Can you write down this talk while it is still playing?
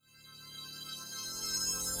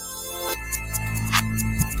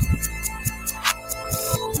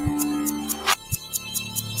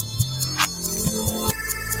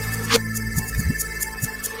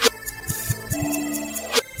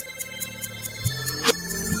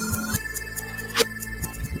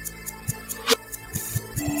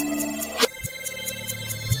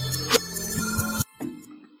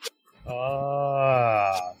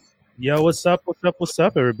Yo, what's up? What's up? What's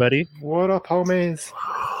up, everybody? What up, homies?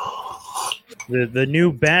 The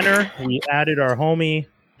new banner, we added our homie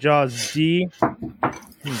Jaws D.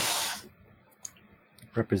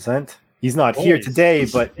 Represent. He's not here today,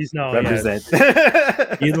 but he's not. represent.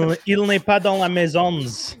 Il n'est pas dans la maison.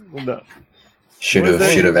 No. Should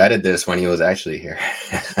have added this when he was actually here.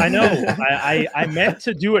 I know. I meant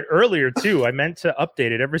to do it earlier too. I meant to update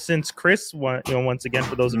it ever since Chris. Once again,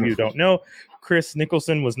 for those of you who don't know, Chris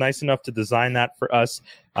Nicholson was nice enough to design that for us.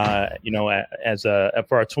 As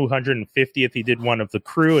for our 250th, he did one of the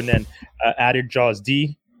crew, and then added Jaws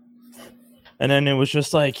D. And then it was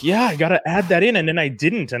just like, yeah, I gotta add that in, and then I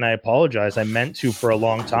didn't, and I apologize. I meant to for a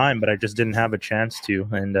long time, but I just didn't have a chance to.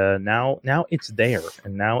 And now it's there,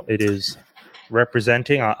 and now it is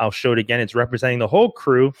representing. I'll show it again. It's representing the whole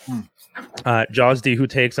crew. Jaws D, who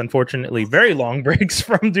takes unfortunately very long breaks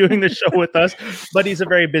from doing the show with us, but he's a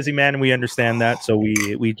very busy man, and we understand that. So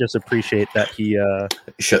we just appreciate that he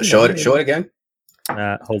show it again.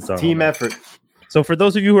 Hold on. Team effort. So for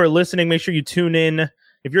those of you who are listening, make sure you tune in.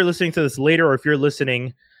 If you're listening to this later, or if you're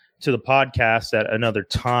listening to the podcast at another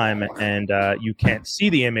time and you can't see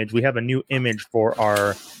the image, we have a new image for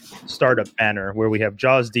our startup banner where we have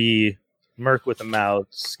Jaws D, Merc with a mouth,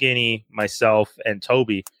 Skinny, myself, and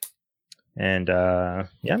Toby. And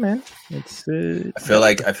yeah, man, it's.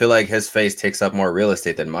 I feel like his face takes up more real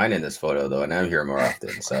estate than mine in this photo, though, and I'm here more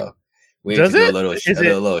often. So we need to do a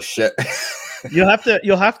little shit. You'll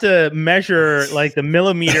have to measure like the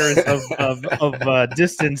millimeters of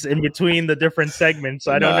distance in between the different segments.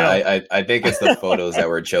 I don't know. I think it's the photos that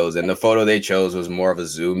were chosen. The photo they chose was more of a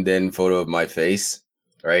zoomed in photo of my face,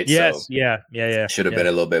 right? Yes, so yeah. Should have been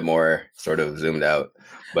a little bit more sort of zoomed out,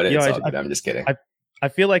 but it's all good. I'm just kidding. I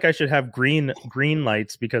feel like I should have green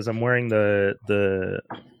lights because I'm wearing the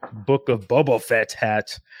Book of Boba Fett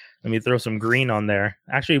hat. Let me throw some green on there.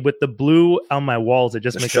 Actually, with the blue on my walls, it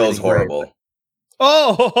just makes show's horrible. Gray.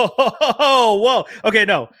 Oh, whoa. Okay,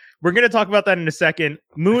 no. We're going to talk about that in a second.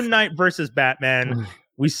 Moon Knight versus Batman.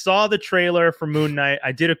 We saw the trailer for Moon Knight.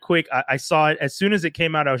 I did a quick... I saw it. As soon as it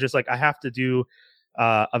came out, I was just like, I have to do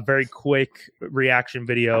a very quick reaction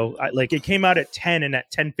video. It came out at 10, and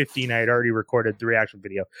at 10:15, I had already recorded the reaction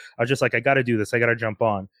video. I was just like, I got to do this. I got to jump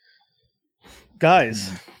on.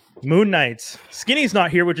 Guys, Moon Knight. Skinny's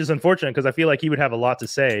not here, which is unfortunate because I feel like he would have a lot to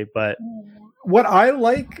say, but... What I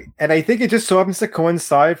like, and I think it just so happens to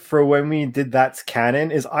coincide for when we did That's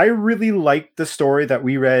Canon, is I really liked the story that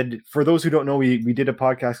we read. For those who don't know, we did a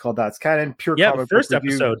podcast called That's Canon, pure comic the first book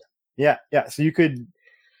review. episode. Yeah. So you could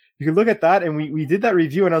look at that, and we did that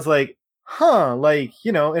review, and I was like, and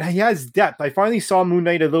he has depth. I finally saw Moon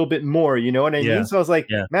Knight a little bit more, you know what I mean? So I was like,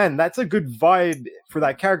 man, that's a good vibe for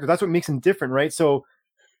that character. That's what makes him different, right? So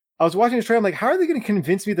I was watching the trailer, I'm like, how are they going to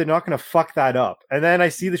convince me they're not going to fuck that up? And then I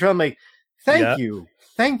see the trailer, I'm like, Thank you.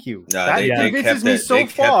 No, that convinces me so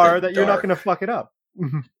far that you're not going to fuck it up.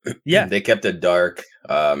 Yeah. They kept it dark.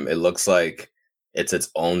 It looks like it's its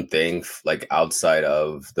own thing, like outside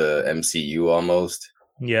of the MCU almost.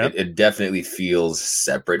 Yeah. It definitely feels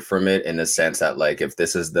separate from it in the sense that like if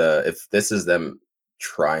this is them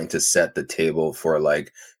trying to set the table for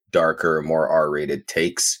like darker, more R-rated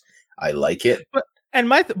takes, I like it.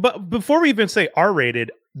 But before we even say R-rated,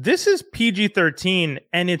 this is PG-13,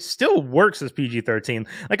 and it still works as PG-13.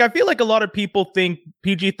 Like, I feel like a lot of people think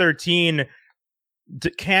PG-13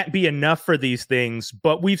 can't be enough for these things,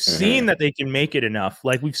 but we've seen that they can make it enough.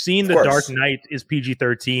 Like, we've seen The Dark Knight is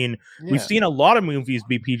PG-13. Yeah. We've seen a lot of movies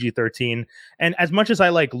be PG-13. And as much as I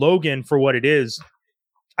like Logan for what it is,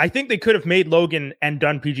 I think they could have made Logan and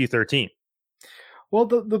done PG-13. Well,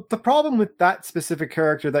 the problem with that specific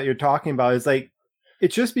character that you're talking about is like,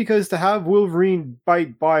 it's just because to have Wolverine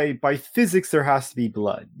bite by physics, there has to be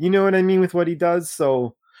blood. You know what I mean with what he does?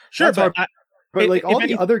 So sure, but like all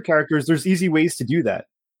the other characters, there's easy ways to do that,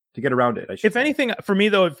 to get around it. If anything, for me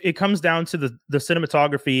though, it comes down to the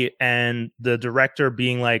cinematography and the director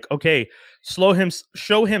being like, okay, show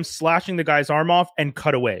him slashing the guy's arm off and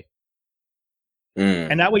cut away.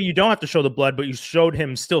 And that way you don't have to show the blood, but you showed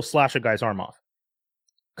him still slash a guy's arm off.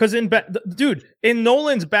 Because in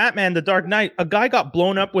Nolan's Batman, The Dark Knight, a guy got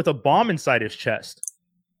blown up with a bomb inside his chest.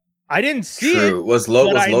 I didn't see it. Was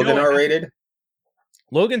Logan R-rated?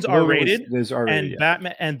 Logan's R-rated, R-rated,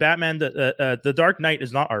 and Batman, the Dark Knight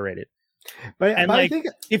is not R-rated. But I think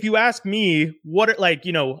if you ask me,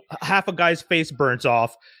 half a guy's face burns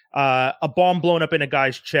off, a bomb blown up in a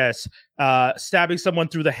guy's chest, stabbing someone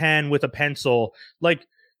through the hand with a pencil, like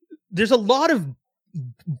there's a lot of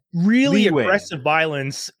really aggressive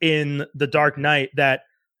violence in The Dark Knight that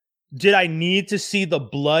did I need to see the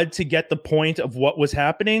blood to get the point of what was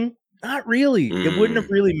happening? Not really. It wouldn't have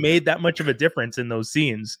really made that much of a difference in those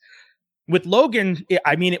scenes. With Logan,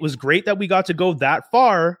 I mean, it was great that we got to go that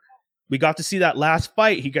far. We got to see that last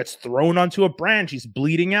fight. He gets thrown onto a branch. He's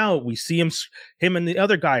bleeding out. We see him and the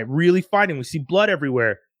other guy really fighting. We see blood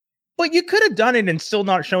everywhere. But you could have done it and still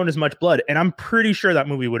not shown as much blood. And I'm pretty sure that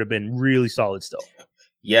movie would have been really solid still.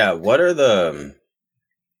 Yeah. What are the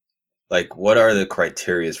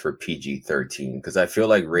criteria for PG-13? Because I feel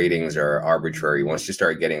like ratings are arbitrary. Once you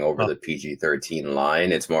start getting over the PG-13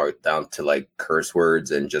 line, it's more down to like curse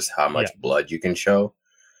words and just how much blood you can show.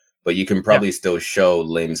 But you can probably still show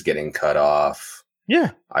limbs getting cut off.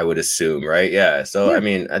 Yeah. I would assume, right? Yeah. So, I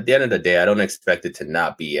mean, at the end of the day, I don't expect it to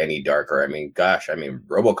not be any darker. I mean, gosh,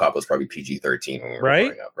 RoboCop was probably PG-13 when we were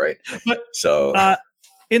growing up, right? But, so...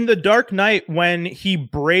 in The Dark Knight, when he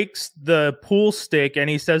breaks the pool stick and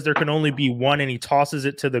he says there can only be one and he tosses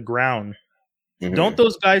it to the ground, don't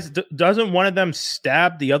those guys, doesn't one of them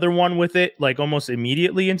stab the other one with it like almost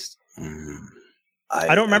immediately?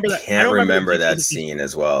 I don't remember that. I can't remember that scene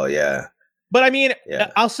as well. Yeah. But I mean,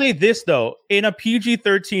 I'll say this though, in a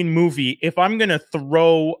PG-13 movie, if I'm going to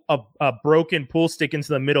throw a broken pool stick into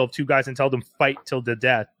the middle of two guys and tell them fight till the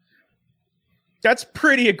death, that's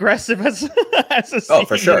pretty aggressive as a scene. Oh,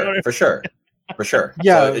 for sure.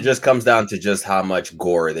 Yeah. So it just comes down to just how much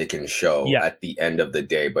gore they can show at the end of the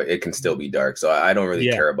day, but it can still be dark. So I don't really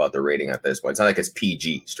care about the rating at this point. It's not like it's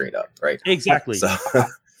PG straight up, right? Exactly. So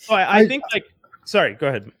I think like, sorry, go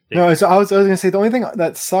ahead. Dave. No, so I was going to say the only thing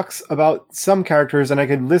that sucks about some characters, and I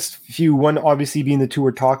could list a few, one obviously being the two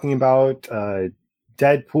we're talking about,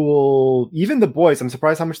 Deadpool, even the boys. I'm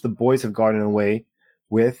surprised how much the boys have gotten away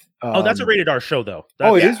with. That's a rated R show, though.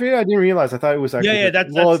 It is rated. I didn't realize. I thought it was actually.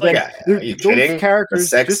 That's like. Are you kidding? Characters, the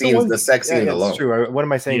sex scene alone. That's true. What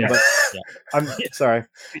am I saying? But I'm sorry.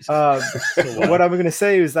 What I'm going to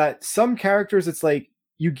say is that some characters, it's like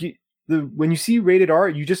you get when you see rated R,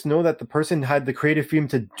 you just know that the person had the creative freedom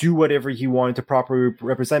to do whatever he wanted to properly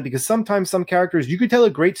represent. Because sometimes some characters, you could tell a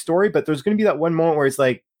great story, but there's going to be that one moment where it's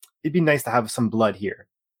like, it'd be nice to have some blood here.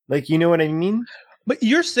 Like, you know what I mean? But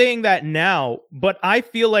you're saying that now, but I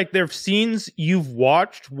feel like there are scenes you've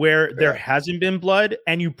watched where there hasn't been blood,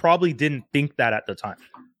 and you probably didn't think that at the time.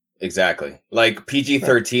 Exactly. Like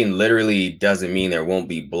PG-13 literally doesn't mean there won't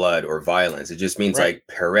be blood or violence. It just means like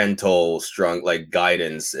parental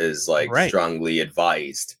guidance is strongly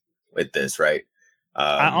advised with this, right?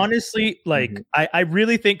 I honestly I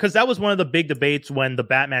really think, because that was one of the big debates when the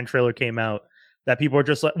Batman trailer came out, that people were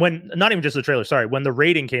just like, not even just the trailer, sorry, when the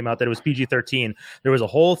rating came out that it was PG-13, there was a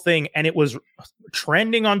whole thing and it was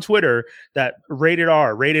trending on Twitter that rated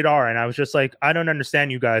R. And I was just like, I don't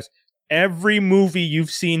understand you guys. Every movie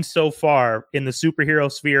you've seen so far in the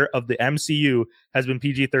superhero sphere of the MCU has been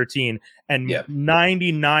PG-13, and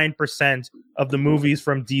 99% of the movies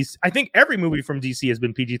from DC, I think every movie from DC has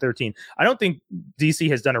been PG-13. I don't think DC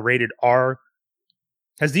has done a rated R.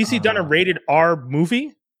 Has DC done a rated R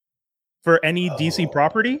movie for any DC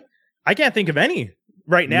property? I can't think of any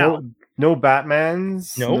right now. No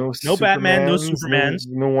Batmans. No Batman. No Supermans.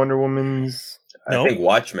 No Wonder Womans. I think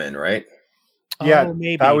Watchmen, right? Yeah,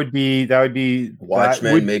 maybe that would be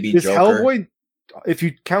Watchmen. Maybe Joker. Hellboy, if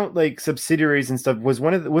you count like subsidiaries and stuff, wasn't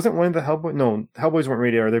one of the Hellboy? No, Hellboys weren't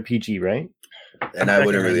rated R. They're PG, right? And I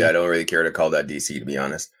don't really care to call that DC, to be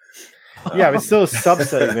honest. Yeah, but it's still a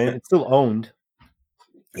subset, man. It's still owned.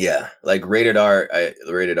 Yeah, like rated R.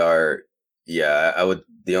 Yeah, I would.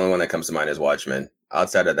 The only one that comes to mind is Watchmen.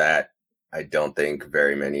 Outside of that, I don't think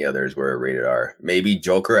very many others were rated R. Maybe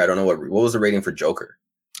Joker. I don't know what was the rating for Joker.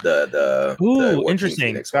 The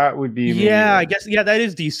interesting. That would be I guess that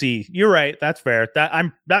is DC. You're right. That's fair.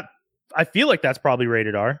 I feel like that's probably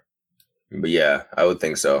rated R. But yeah, I would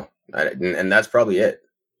think so. And that's probably it.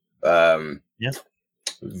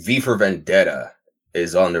 V for Vendetta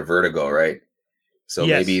is on the Vertigo, right? So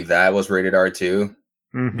maybe that was rated R too.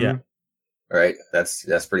 Mm-hmm. Yeah. Right.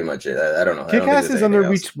 That's pretty much it. I don't know. Kick-Ass is under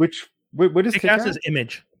what is Kick-Ass? Is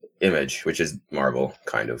Image. Image, which is Marvel,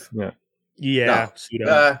 kind of. Yeah. Yeah.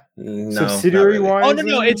 No, subsidiary really. wise. Oh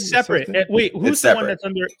no, it's separate. Wait, who's the one that's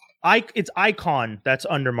under? It's Icon that's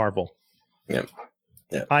under Marvel. Yeah.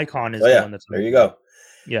 Icon is the one that's under. There you go.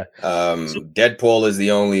 Yeah. Deadpool is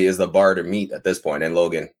the bar to meet at this point, and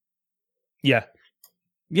Logan. Yeah.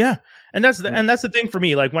 And that's the thing for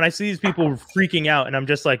me. Like when I see these people freaking out, and I'm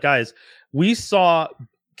just like, guys, we saw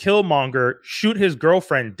Killmonger shoot his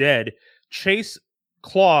girlfriend dead, chase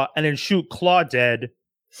Claw, and then shoot Claw dead.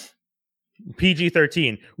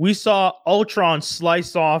 PG-13. We saw Ultron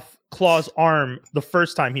slice off Claw's arm the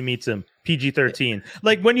first time he meets him. PG-13.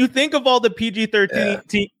 Like when you think of all the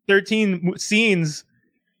PG-13 13 scenes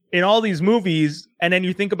in all these movies, and then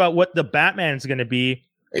you think about what the Batman's going to be.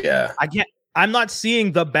 Yeah, I'm not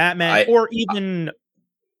seeing the Batman or even.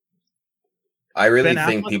 I really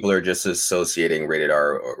think people are just associating rated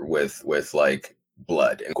R with like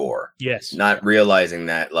blood and gore. Yes. Not realizing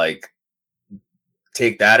that, like,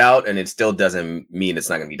 take that out and it still doesn't mean it's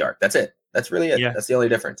not going to be dark. That's it. That's really it. Yeah. That's the only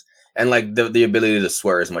difference. And like the ability to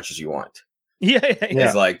swear as much as you want. Yeah.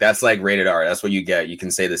 It's like, that's like rated R. That's what you get. You can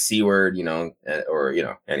say the C word, you know, or, you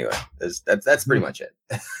know, anyway, that's pretty much it.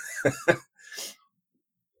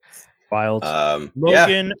 Wild.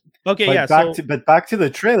 Logan. Yeah. Okay. But back to the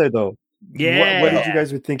trailer though. Yeah. What did you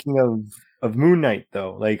guys were thinking of Moon Knight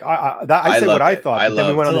though? Like I said what I thought, but then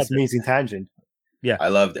we went on this amazing tangent. Yeah. I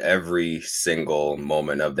loved every single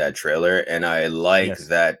moment of that trailer, and I like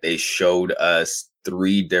that they showed us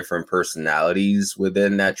 3 different personalities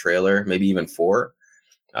within that trailer, maybe even 4.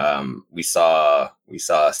 We saw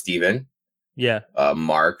Steven. Yeah.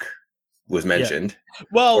 Mark was mentioned. Yeah.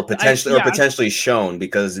 Well, or potentially shown,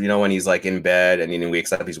 because you know when he's like in bed and we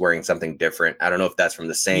accept he's wearing something different. I don't know if that's from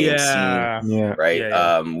the same scene. Yeah. Right.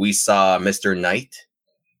 Yeah. We saw Mr. Knight,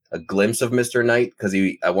 a glimpse of Mr. Knight, because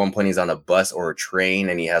he at one point he's on a bus or a train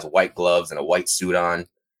and he has white gloves and a white suit on.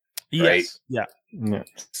 Right. Yes. Yeah.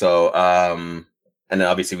 So and then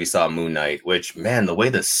obviously we saw Moon Knight, which, man, the way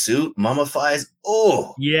the suit mummifies.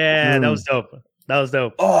 Oh yeah, that was dope.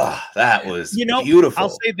 Oh, that was beautiful. I'll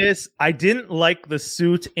say this: I didn't like the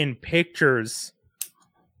suit in pictures,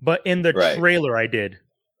 but in the trailer, I did.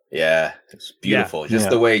 Yeah, it's beautiful. Just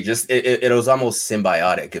the way, it was almost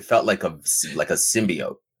symbiotic. It felt like a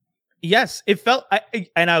symbiote. Yes, it felt.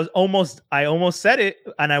 I almost said it,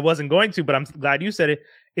 and I wasn't going to, but I'm glad you said it.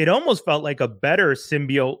 It almost felt like a better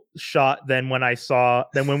symbiote shot than when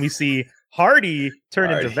we see Hardy turn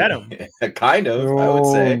into Venom. Kind of, I would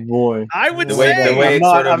say. Boy. I would the say way it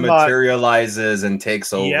sort of materializes and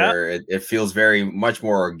takes over. It feels very much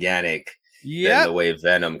more organic than the way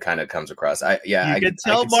Venom kind of comes across. I can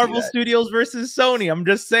tell Marvel Studios versus Sony. I'm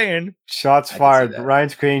just saying. Shots fired.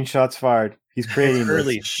 Ryan's creating shots fired. He's creating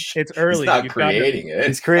early. It's early. He's not creating it.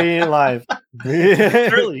 He's creating it live.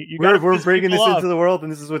 It's early. We're bringing this into the world,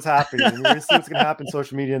 and this is what's happening. And we're going to see what's going to happen in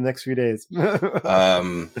social media in the next few days.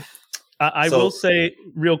 I will say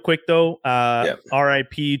real quick though,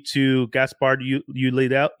 R.I.P. to Gaspard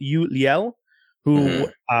Ulliel, who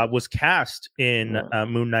was cast in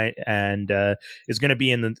Moon Knight and is going to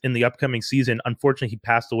be in the upcoming season. Unfortunately, he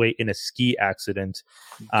passed away in a ski accident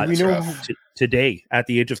today at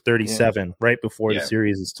the age of 37, right before the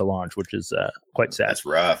series is to launch, which is quite sad. That's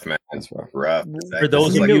rough, man. That's rough. For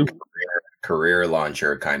those of you, career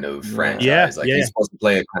launcher kind of franchise. He's supposed to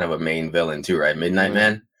play a kind of a main villain too, right? Midnight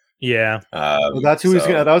Man. Yeah, that's who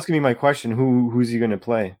that was gonna be my question. Who's he gonna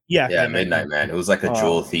play? Yeah, Midnight Man. Who's like a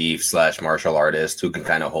jewel thief / martial artist who can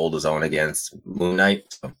kind of hold his own against Moon Knight.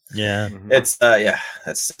 So, it's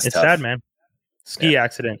it's tough. Sad, man. Ski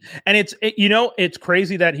accident, and it's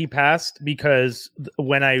crazy that he passed, because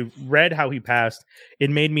when I read how he passed, it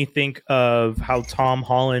made me think of how Tom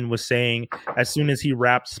Holland was saying as soon as he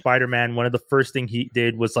wrapped Spider-Man, one of the first thing he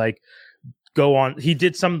did was like go on. He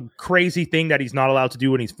did some crazy thing that he's not allowed to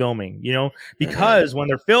do when he's filming, because when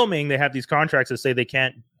they're filming, they have these contracts that say they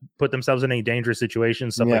can't put themselves in any dangerous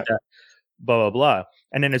situations, stuff like that, blah, blah, blah.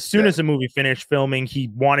 And then as soon as the movie finished filming, he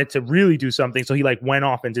wanted to really do something. So he went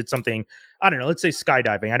off and did something, I don't know, let's say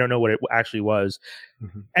skydiving. I don't know what it actually was.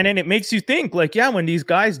 And then it makes you think when these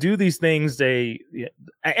guys do these things,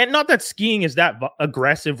 and not that skiing is that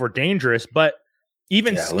aggressive or dangerous, but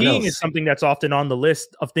even skiing is something that's often on the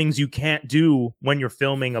list of things you can't do when you're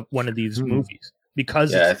filming one of these movies,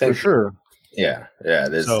 because I think for sure.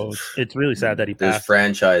 So it's really sad that he passed. There's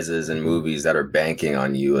franchises and movies that are banking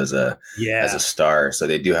on you as a star, so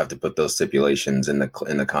they do have to put those stipulations in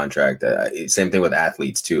the contract. Same thing with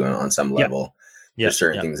athletes too, on some level. There's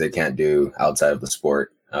certain things they can't do outside of the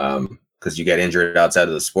sport, because you get injured outside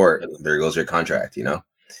of the sport, there goes your contract.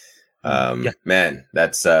 Man,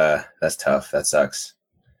 that's tough. That sucks.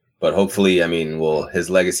 But hopefully, his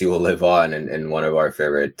legacy will live on, and one of our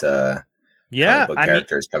favorite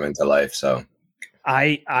characters coming to life. So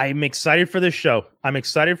I'm excited for this show.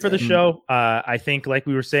 I think, like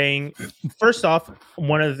we were saying, first off,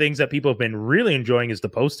 one of the things that people have been really enjoying is the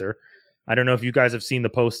poster. I don't know if you guys have seen the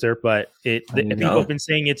poster, but people have been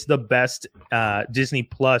saying it's the best Disney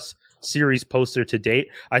Plus series poster to date.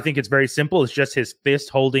 I think it's very simple. It's just his fist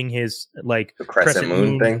holding his the crescent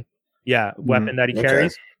moon thing. Yeah, weapon that he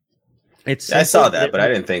carries. It's simple. I saw that, but I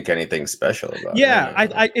didn't think anything special about it. Yeah,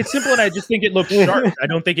 it's simple, and I just think it looks sharp. I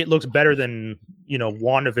don't think it looks better than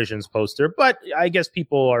WandaVision's poster, but I guess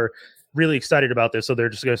people are really excited about this, so they're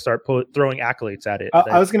just going to start throwing accolades at it.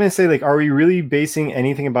 I was going to say, like, are we really basing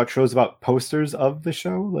anything about shows about posters of the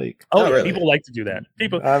show? Like, really. People like to do that.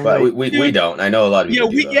 People, but like, we don't. I know a lot of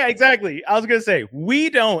people. Yeah, exactly. I was going to say we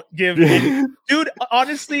don't give. Dude,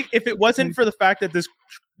 honestly, if it wasn't for the fact that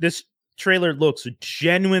this trailer looks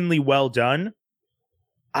genuinely well done,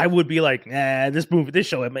 I would be like, this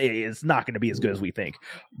show is not going to be as good as we think.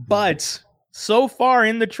 But so far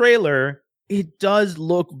in the trailer, it does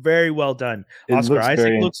look very well done. Oscar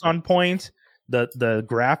Isaac looks on point. The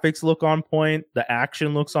graphics look on point. The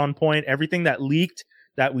action looks on point. Everything that leaked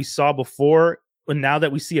that we saw before, and now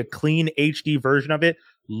that we see a clean HD version of it,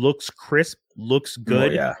 looks crisp, looks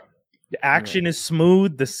good. Oh, yeah. The action is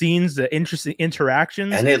smooth. The scenes, the interesting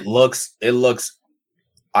interactions, and it looks.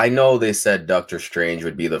 I know they said Doctor Strange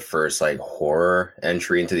would be the first like horror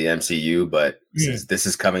entry into the MCU, but since this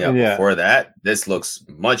is coming up before that, this looks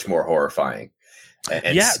much more horrifying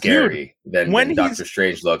and scary than Doctor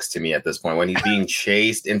Strange looks to me at this point. When he's being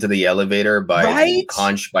chased into the elevator by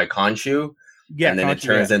Khonshu, and then it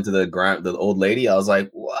turns into the old lady. I was like,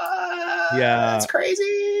 what? Yeah, that's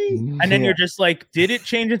crazy. And then you're just like, did it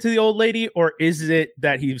change into the old lady, or is it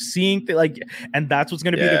that he's seeing and that's what's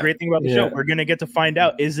going to be the great thing about the show. We're going to get to find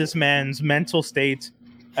out, is this man's mental state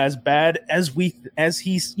as bad as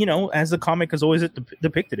he's, as the comic has always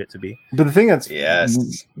depicted it to be. But the thing that's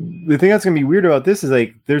going to be weird about this is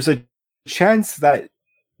like, there's a chance that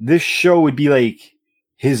this show would be like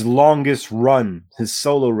his longest run, his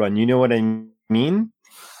solo run. You know what I mean?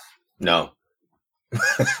 No.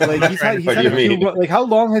 Like he's had like, how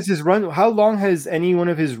long has his run? How long has any one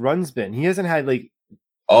of his runs been? He hasn't had like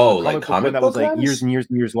comic that was like years and years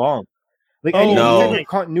and years long. Like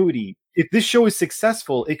continuity. If this show is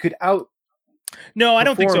successful, it could out. No, I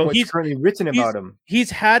don't think so. He's currently written about him. He's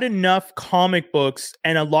had enough comic books,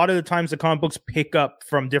 and a lot of the times the comic books pick up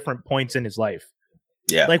from different points in his life.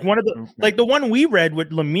 Yeah, like one of the the one we read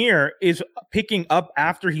with Lemire is picking up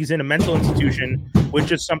after he's in a mental institution,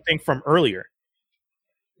 which is something from earlier.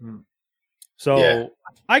 So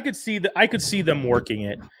I could see them working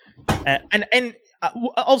it, and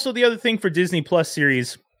also the other thing for Disney Plus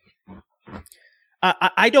series,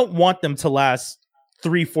 I don't want them to last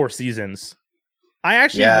 3-4 seasons. I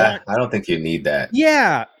don't think you need that.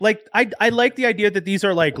 Yeah, like I like the idea that these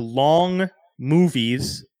are like long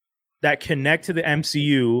movies that connect to the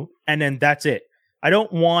MCU, and then that's it. I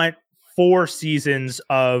don't want 4 seasons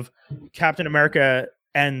of Captain America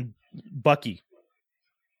and Bucky.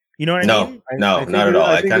 You know what I mean? No, not at all.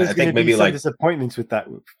 I think maybe like disappointments with that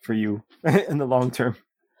for you in the long term.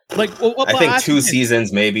 Like, I think 2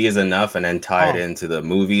 seasons maybe is enough, and then tie it into the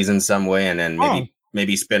movies in some way, and then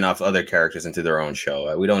maybe spin off other characters into their own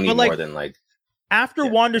show. We don't need more than like. After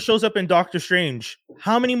Wanda shows up in Doctor Strange,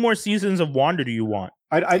 how many more seasons of Wanda do you want?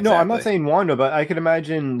 I know I'm not saying Wanda, but I could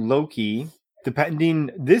imagine Loki.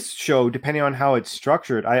 Depending on how it's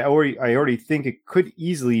structured, I already think it could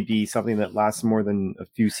easily be something that lasts more than a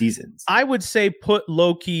few seasons. I would say put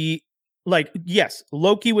Loki,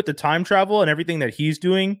 Loki with the time travel and everything that he's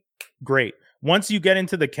doing, great. Once you get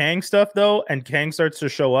into the Kang stuff though, and Kang starts to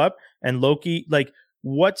show up, and Loki, like,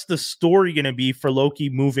 what's the story going to be for Loki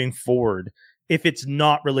moving forward if it's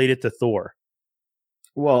not related to Thor?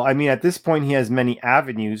 Well, I mean, at this point, he has many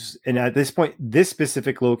avenues. And at this point, this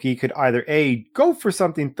specific Loki could either go for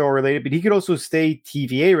something Thor related, but he could also stay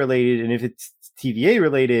TVA related. And if it's TVA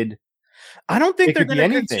related, I don't think they're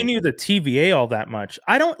going to continue the TVA all that much.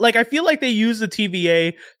 I feel like they use the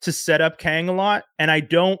TVA to set up Kang a lot. And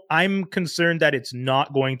I'm concerned that it's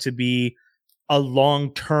not going to be a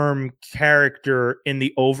long-term character in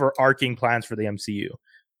the overarching plans for the MCU.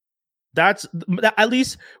 That's at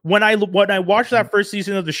least when I watch that first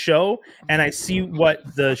season of the show and I see what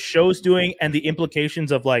the show's doing and the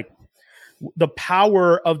implications of like the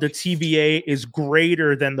power of the TVA is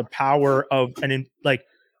greater than the power of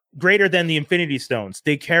greater than the Infinity Stones.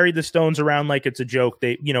 They carry the stones around like it's a joke.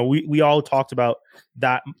 We all talked about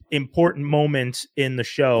that important moment in the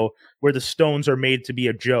show where the stones are made to be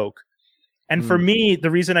a joke. And for me,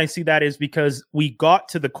 the reason I see that is because we got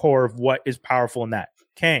to the core of what is powerful in that.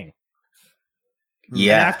 Kang.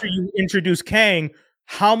 Yeah. And after you introduce Kang,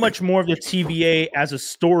 how much more of the TVA as a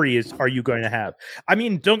story are you going to have? I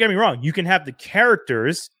mean, don't get me wrong. You can have the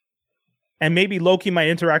characters, and maybe Loki might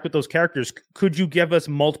interact with those characters. Could you give us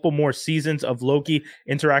multiple more seasons of Loki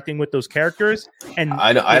interacting with those characters? And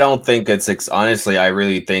I don't think it's honestly. I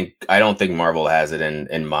don't think Marvel has it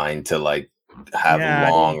in mind to like have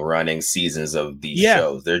long running seasons of these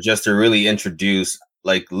shows. They're just to really introduce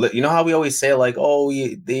like, you know how we always say like, oh,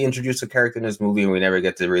 they introduce a character in this movie and we never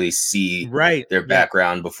get to really see their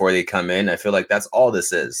background before they come in. I feel like that's all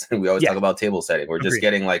this is. We always talk about table setting. We're just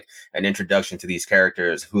getting like an introduction to these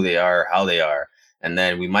characters, who they are, how they are. And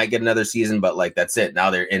then we might get another season, but like, that's it. Now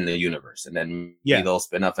they're in the universe. And then they'll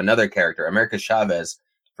spin off another character. America Chavez,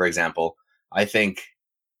 for example, I think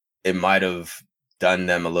it might have done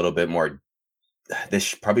them a little bit more. They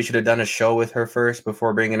probably should have done a show with her first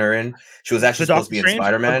before bringing her in. She was actually supposed to be in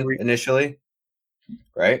Spider-Man initially,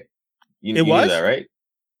 right? You knew that, right?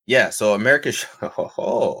 Yeah. So America,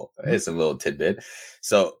 it's a little tidbit.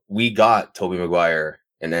 So we got Tobey Maguire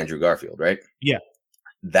and Andrew Garfield, right? Yeah.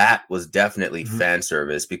 That was definitely fan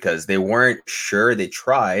service because they weren't sure. They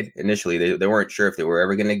tried initially. They weren't sure if they were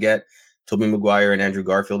ever going to get Tobey Maguire and Andrew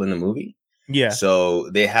Garfield in the movie. Yeah. So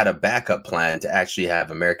they had a backup plan to actually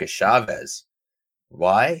have America Chavez.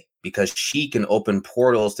 Why? Because she can open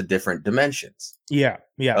portals to different dimensions. Yeah.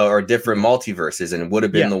 Or different multiverses, and would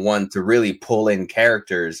have been the one to really pull in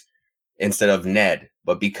characters instead of Ned.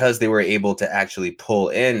 But because they were able to actually pull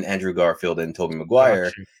in Andrew Garfield and Tobey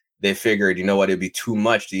Maguire, they figured, you know what, it'd be too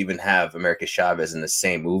much to even have America Chavez in the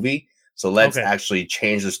same movie. So let's actually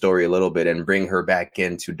change the story a little bit and bring her back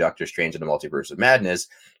into Doctor Strange and the Multiverse of Madness,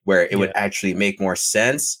 where it would actually make more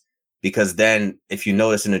sense. Because then, if you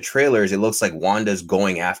notice in the trailers, it looks like Wanda's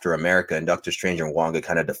going after America and Doctor Strange and Wanda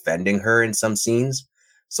kind of defending her in some scenes.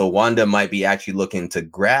 So Wanda might be actually looking to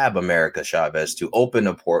grab America Chavez to open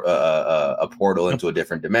a portal into a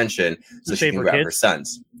different dimension so she can grab her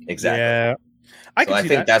sons. Exactly. Yeah. I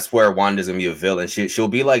think that's where Wanda's going to be a villain. She'll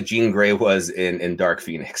be like Jean Grey was in Dark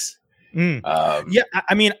Phoenix. I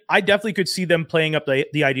mean, I definitely could see them playing up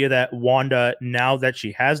the idea that Wanda, now that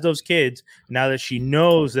she has those kids, now that she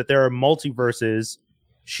knows that there are multiverses,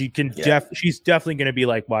 she can she's definitely going to be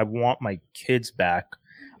like, well, I want my kids back.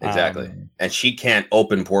 Exactly. And she can't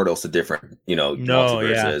open portals to different,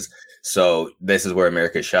 multiverses. So this is where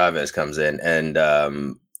America Chavez comes in. And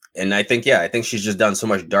I think she's just done so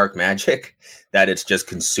much dark magic that it's just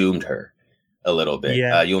consumed her a little bit.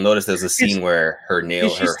 You'll notice there's a scene where her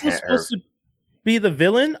nail, her supposed to be the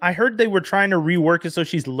villain. I heard they were trying to rework it so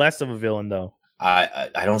she's less of a villain, though. I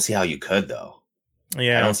don't see how you could, though.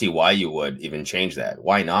 I don't see why you would even change that.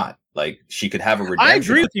 Why not? Like, she could have a redemption. I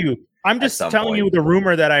agree with you. I'm just telling you the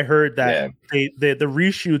rumor that I heard that the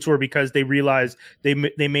reshoots were because they realized they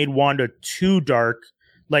made Wanda too dark,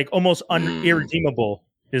 like almost irredeemable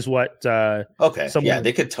is what.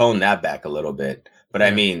 They could tone that back a little bit, but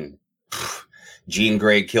I mean. Jean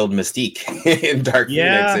Grey killed Mystique in Dark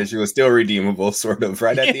Phoenix, and she was still redeemable, sort of,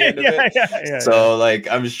 right at the end of it. So, like,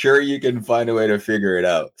 I'm sure you can find a way to figure it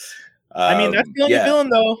out. I mean, that's the only villain,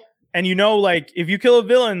 though. And like, if you kill a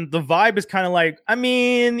villain, the vibe is kind of like, I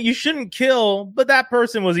mean, you shouldn't kill, but that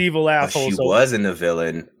person was evil asshole. She wasn't a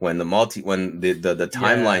villain when the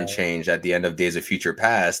timeline changed at the end of Days of Future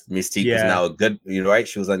Past. Mystique was now a good, right?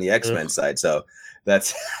 She was on the X-Men side, so.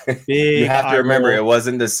 That's you have to remember it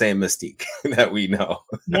wasn't the same Mystique that we know.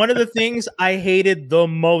 One of the things I hated the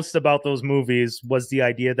most about those movies was the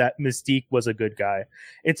idea that Mystique was a good guy.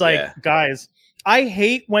 It's like, guys, I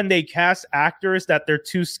hate when they cast actors that they're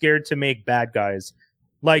too scared to make bad guys.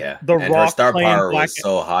 Like The Rock. Her star power was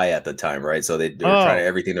so high at the time, right? So they were trying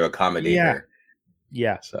everything to accommodate her.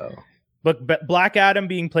 Yeah. So. But Black Adam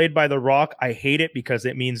being played by The Rock, I hate it because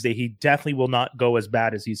it means that he definitely will not go as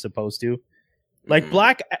bad as he's supposed to. Like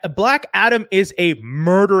Black Adam is a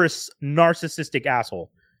murderous, narcissistic asshole,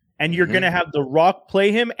 and you're going to have The Rock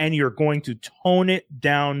play him, and you're going to tone it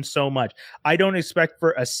down so much. I don't expect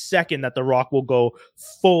for a second that The Rock will go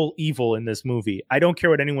full evil in this movie. I don't care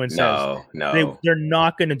what anyone says. No. They're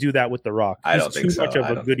not going to do that with The Rock. I don't think so. He's too much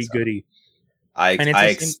of a goody-goody. I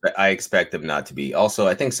expect him not to be. Also,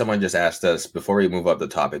 I think someone just asked us before we move up the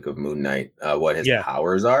topic of Moon Knight, what his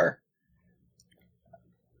powers are.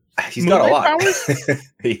 He's got a lot.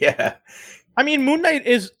 Yeah. I mean, Moon Knight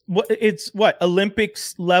is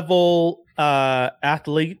Olympics level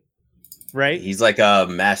athlete, right? He's like a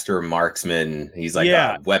master marksman. He's like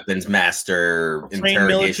a weapons master,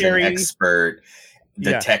 interrogation expert,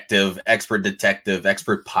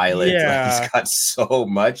 expert pilot. Yeah. Like, he's got so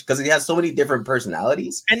much because he has so many different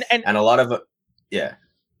personalities and a lot of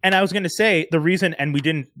And I was going to say the reason, and we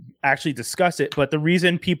didn't actually discuss it, but the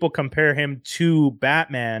reason people compare him to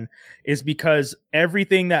Batman is because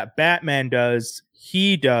everything that Batman does,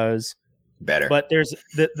 he does better. But there's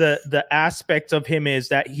the aspect of him is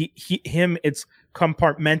that it's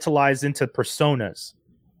compartmentalized into personas.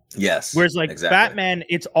 Yes. Whereas Batman,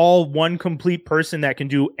 it's all one complete person that can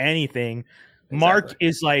do anything. Exactly. Mark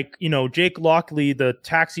is like, Jake Lockley, the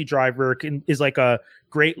taxi driver, is like a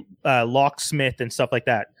great locksmith and stuff like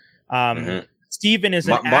that. Steven is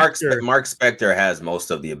an actor. Mark Spector has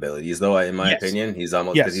most of the abilities, though, in my opinion. He's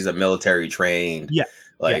almost because he's a military trained,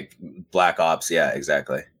 Black Ops. Yeah,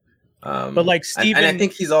 exactly. But like Steven, and I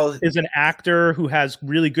think is an actor who has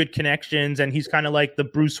really good connections, and he's kind of like the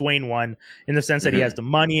Bruce Wayne one in the sense that he has the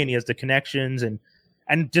money and he has the connections and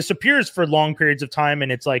disappears for long periods of time.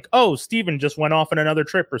 And it's like, oh, Steven just went off on another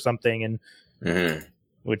trip or something, and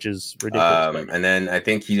which is ridiculous. And then I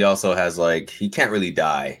think he also has like he can't really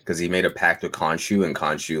die because he made a pact with Khonshu, and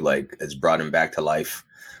Khonshu like has brought him back to life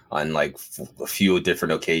on like a few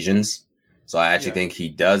different occasions. So I actually think he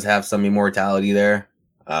does have some immortality there.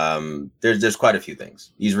 There's quite a few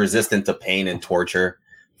things. He's resistant to pain and torture.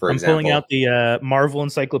 For example, pulling out the Marvel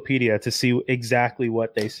Encyclopedia to see exactly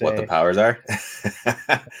what they say. What the powers are.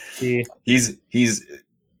 Actually,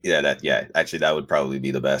 that would probably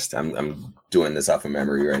be the best. I'm doing this off of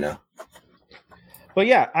memory right now. But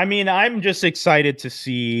yeah, I mean, I'm just excited to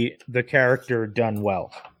see the character done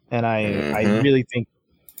well, and I really think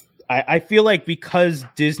I feel like because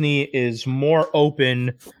Disney is more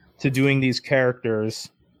open to doing these characters.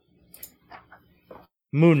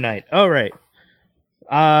 Moon Knight. All right.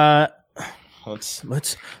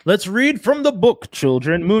 Let's read from the book,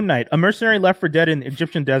 children. Moon Knight, a mercenary left for dead in the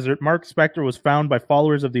Egyptian desert. Mark Spector was found by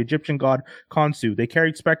followers of the Egyptian god Khonshu. They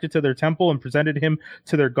carried Spector to their temple and presented him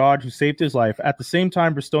to their god who saved his life, at the same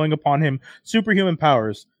time bestowing upon him superhuman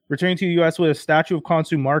powers. Returning to the U.S. with a statue of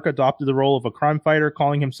Khonshu, Mark adopted the role of a crime fighter,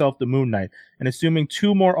 calling himself the Moon Knight, and assuming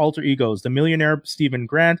two more alter egos, the millionaire Stephen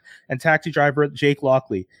Grant and taxi driver Jake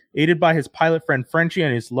Lockley. Aided by his pilot friend Frenchie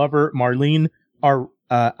and his lover Marlene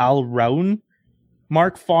Al-Raoun,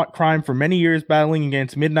 Mark fought crime for many years, battling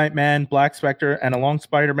against Midnight Man, Black Spectre, and along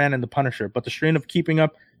Spider-Man and the Punisher. But the strain of keeping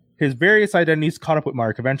up his various identities caught up with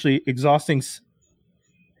Mark. Eventually, exhaustion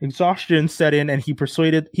set in, and he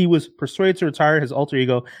was persuaded to retire his alter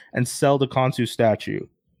ego and sell the Khonshu statue.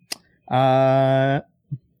 Oh,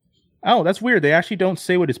 that's weird. They actually don't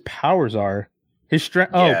say what his powers are. His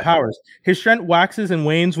strength. Powers. His strength waxes and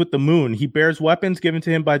wanes with the moon. He bears weapons given to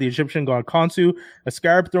him by the Egyptian god Khonshu: a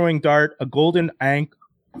scarab-throwing dart, a golden ankh,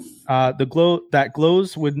 the glow that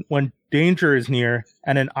glows when danger is near,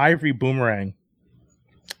 and an ivory boomerang.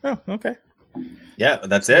 Oh, okay. Yeah,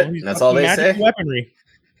 that's it. That's all they say. Weaponry.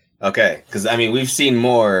 Okay, because I mean we've seen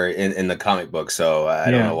more in the comic book, so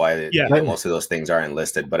I don't know why most of those things aren't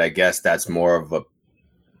listed. But I guess that's more of a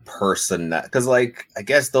person that because like I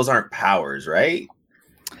guess those aren't powers, right?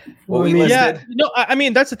 I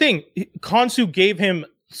mean that's the thing. Khonshu gave him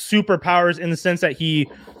superpowers in the sense that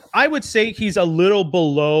I would say he's a little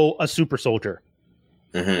below a super soldier.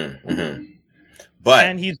 But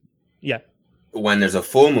and when there's a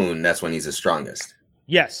full moon, that's when he's the strongest.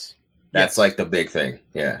 Yes. That's like the big thing.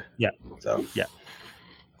 Yeah. Yeah. So yeah.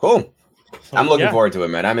 Cool. I'm looking forward to it,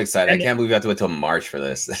 man. I'm excited. I can't believe we have to wait till March for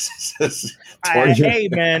this. Hey,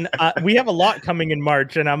 man, we have a lot coming in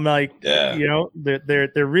March, and I'm like, you know,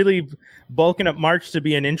 they're really bulking up March to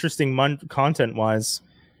be an interesting month content wise.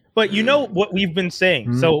 But you know what we've been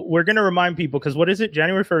saying, so we're gonna remind people because what is it?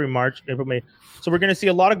 January, February, March, April, May. So we're gonna see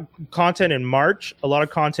a lot of content in March, a lot of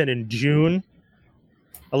content in June.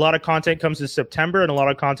 A lot of content comes in September and a lot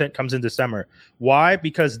of content comes in December. Why?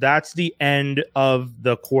 Because that's the end of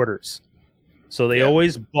the quarters. So they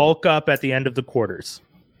always bulk up at the end of the quarters.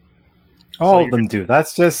 All of them do.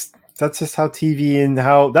 That's just how TV and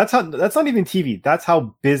that's not even TV. That's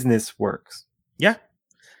how business works. Yeah.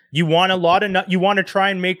 You want you want to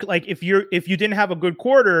try and make like if you didn't have a good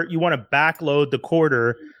quarter, you want to backload the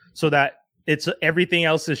quarter so that everything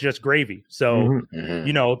else is just gravy. So,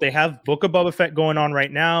 you know, they have Book of Boba Fett going on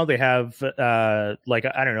right now. They have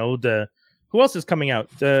who else is coming out?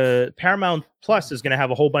 The Paramount Plus is going to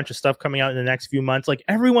have a whole bunch of stuff coming out in the next few months. Like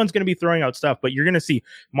everyone's going to be throwing out stuff, but you're going to see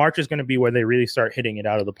March is going to be where they really start hitting it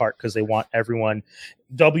out of the park because they want everyone.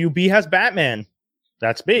 WB has Batman.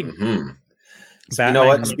 That's big. So you know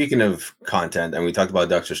what? Speaking of content, and we talked about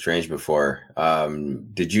Doctor Strange before,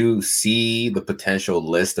 did you see the potential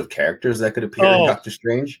list of characters that could appear in Doctor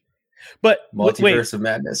Strange? But Multiverse of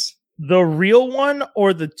Madness. The real one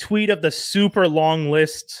or the tweet of the super long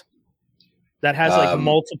list that has like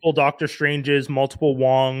multiple Doctor Stranges, multiple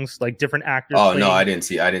Wongs, like different actors? Oh, no, I didn't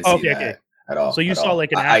see that at all. So you saw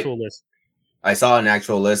like an actual list. I saw an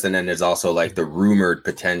actual list, and then there's also like the rumored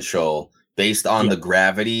potential based on the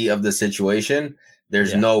gravity of the situation.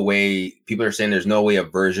 There's no way, people are saying there's no way a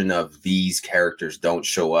version of these characters don't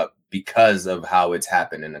show up because of how it's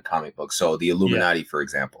happened in the comic book. So the Illuminati, for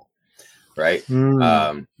example, right?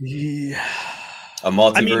 A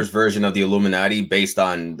multiverse version of the Illuminati based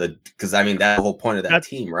on because I mean, that's the whole point of that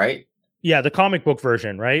team, right? Yeah, the comic book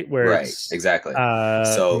version, right? Where Right, it's, exactly. who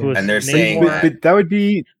And they're is saying Namor. But that would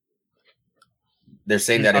be. they're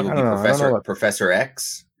saying that it will be Professor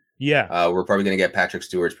X. Yeah. We're probably going to get Patrick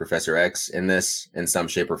Stewart's Professor X in this in some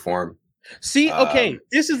shape or form. See, okay,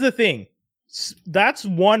 this is the thing. That's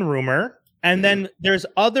one rumor, and then there's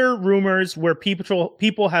other rumors where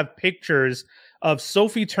people have pictures of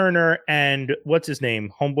Sophie Turner and what's his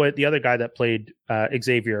name, homeboy, the other guy that played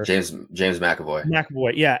Xavier, James McAvoy.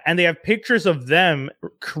 McAvoy, yeah, and they have pictures of them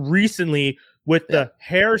recently with the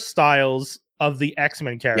hairstyles of the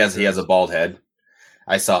X-Men characters. He has a bald head.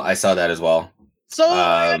 I saw that as well. So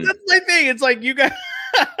that's my thing. It's like you guys.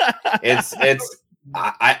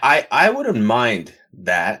 I wouldn't mind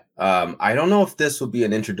that. I don't know if this would be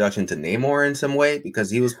an introduction to Namor in some way because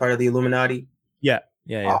he was part of the Illuminati. Yeah.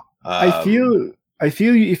 I feel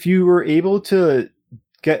if you were able to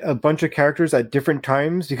get a bunch of characters at different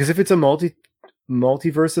times, because if it's a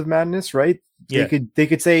multiverse of madness, right? Yeah.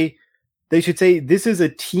 They should say this is a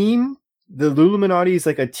team. The Illuminati is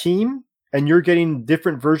like a team, and you're getting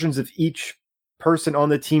different versions of each person on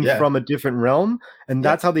the team from a different realm, and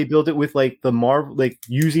that's how they build it with like the Marvel, like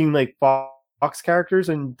using like Fox characters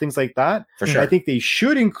and things like that. For sure, I think they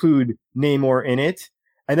should include Namor in it.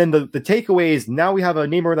 And then the takeaway is now we have a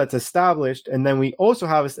Namor that's established, and then we also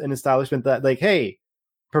have an establishment that like, hey,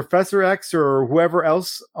 Professor X or whoever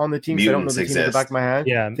else on the team, I don't know the team in the back of my head.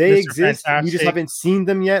 Yeah, they Mr. exist. Fantastic. We just haven't seen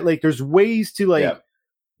them yet. Like, there's ways to like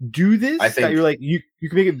do this. I think that you're like you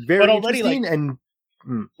can make it very interesting. And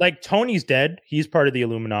like Tony's dead. He's part of the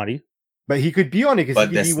Illuminati, but he could be on it because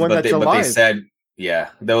he could be one that's alive. But they said,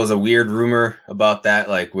 there was a weird rumor about that.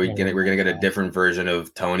 Like we're gonna get a different version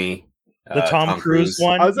of Tony. The Tom Cruise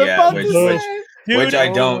one. I was about to say. Dude, which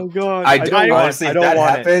I don't. I don't honestly. If that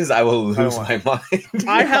happens, I will lose my mind.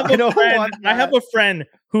 I have a friend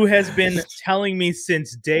who has been telling me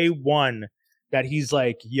since day one that he's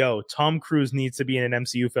like, "Yo, Tom Cruise needs to be in an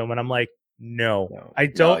MCU film," and I'm like, "No, I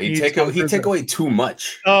don't." He take away too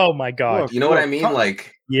much. Oh my god! Look, you know what I mean?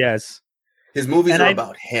 Like, yes, his movies are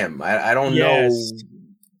about him. I don't know.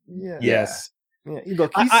 Yes. Yeah,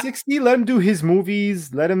 look, he's 60. Let him do his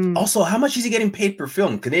movies. Let him. Also, how much is he getting paid per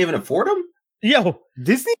film? Can they even afford him? Yo,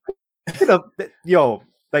 Disney.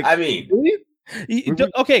 Like, I mean,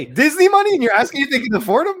 okay, Disney money, and you're asking if they can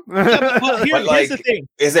afford him? Here's the thing: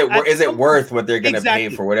 is it worth what they're going to pay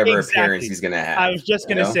for whatever appearance he's going to have? I was just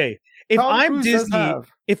going to say, if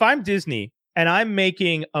I'm Disney and I'm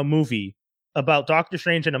making a movie about Doctor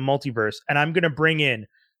Strange in a multiverse, and I'm going to bring in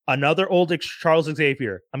another old Charles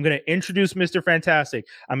Xavier, I'm going to introduce Mr. Fantastic,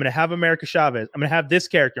 I'm going to have America Chavez, I'm going to have this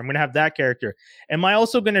character, I'm going to have that character. Am I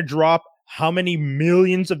also going to drop how many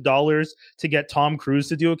millions of dollars to get Tom Cruise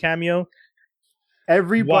to do a cameo?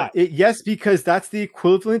 Everybody, yes, because that's the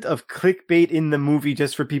equivalent of clickbait in the movie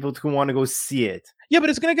just for people who want to go see it. Yeah, but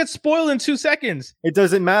it's going to get spoiled in 2 seconds. It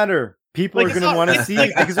doesn't matter. People are going to want to see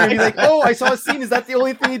it because they're going to be like, oh, I saw a scene. Is that the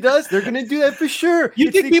only thing he does? They're going to do that for sure.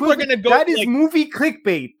 You think people are going to go? That is movie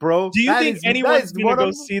clickbait, bro. Do you think anyone's going to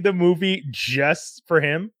go see the movie just for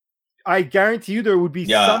him? I guarantee you there would be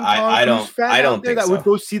some Tom Cruise fan out there that would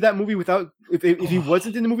go see that movie without if he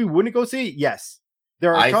wasn't in the movie, wouldn't go see it. Yes.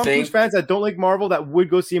 There are Tom Cruise fans that don't like Marvel that would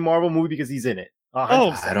go see a Marvel movie because he's in it. I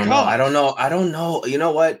don't know. You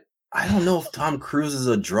know what? I don't know if Tom Cruise is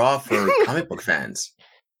a draw for comic book fans.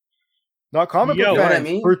 Not comic book fans. What I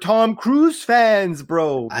mean? For Tom Cruise fans,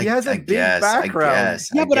 bro. He has a big background.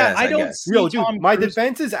 I don't see Tom my Cruise.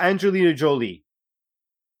 Defense is Angelina Jolie.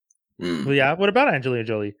 Well, yeah, what about Angelina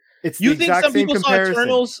Jolie? It's you think some people saw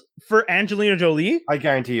Eternals for Angelina Jolie? I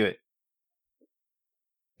guarantee you it.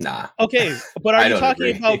 Nah. Okay, but are you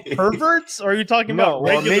talking about perverts, or are you talking about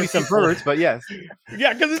maybe some perverts, but yes.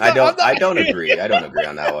 Yeah, because I don't agree. I don't agree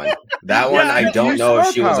on that one. That one, I don't know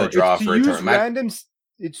if she was a draw for Eternals.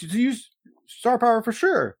 It's to use star power for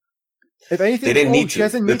sure. If anything, they didn't need to.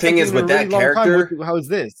 The thing is, with that character, how is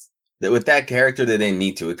this? With that character, they didn't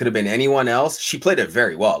need to. It could have been anyone else. She played it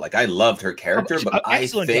very well. Like, I loved her character, but I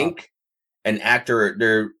think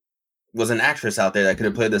there was an actress out there that could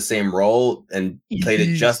have played the same role and played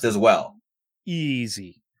it just as well.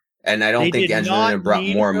 Easy. And I don't think Angelina brought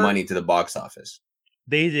more money to the box office.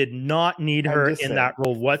 They did not need her in that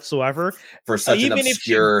role whatsoever. For such an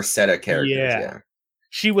obscure set of characters. Yeah.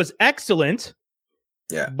 She was excellent.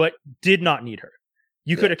 Yeah. But did not need her.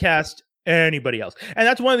 You could have cast anybody else. And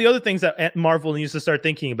that's one of the other things that Marvel needs to start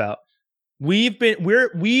thinking about. We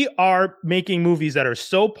are making movies that are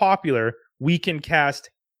so popular, we can cast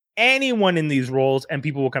anyone in these roles and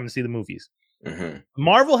people will come and see the movies. Mm-hmm.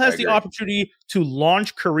 Marvel has the opportunity to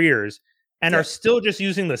launch careers and are still just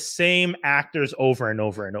using the same actors over and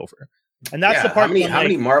over and over. And that's the part. How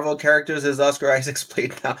many Marvel characters has Oscar Isaac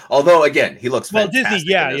played now? Although again, he looks fantastic.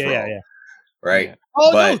 Disney, yeah. Right. Yeah.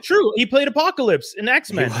 Oh no, true. He played Apocalypse in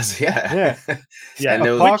X-Men. Yeah. And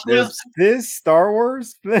Apocalypse, this Star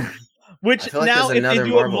Wars. Which now, if they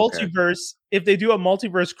do if they do a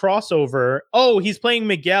multiverse crossover, he's playing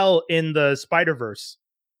Miguel in the Spider-Verse.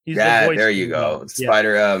 He's the voice. There you go.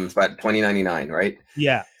 Spider 2099, right?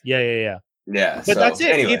 Yeah. But so, that's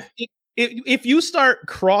it. Anyway. If you start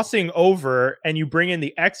crossing over and you bring in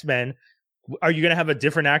the X-Men, are you going to have a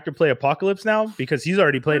different actor play Apocalypse now? Because he's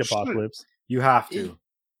already played Apocalypse. You have to.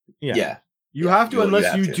 Yeah. You have to,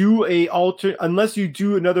 unless you do unless you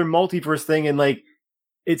do another multiverse thing and like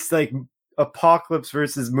it's like Apocalypse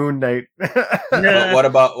versus Moon Knight. What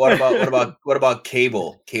about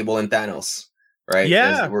Cable and Thanos? Right?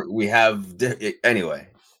 Yeah. We have anyway.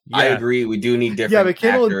 Yeah. I agree. We do need different. Yeah, but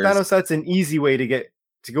Cable actors. and Thanos, that's an easy way to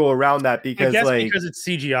go around that because because it's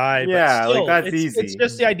CGI. Yeah, but still, that's easy. It's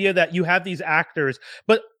just the idea that you have these actors,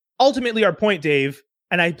 but ultimately our point, Dave,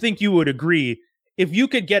 and I think you would agree, if you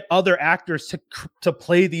could get other actors to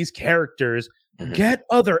play these characters, get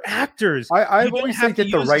other actors. I've always said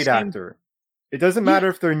get the right actor. It doesn't matter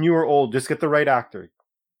if they're new or old, just get the right actor.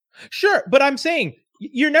 Sure, but I'm saying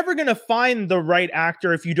you're never going to find the right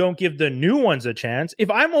actor if you don't give the new ones a chance. If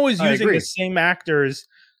I'm always using the same actors,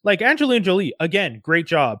 like Angelina Jolie, again, great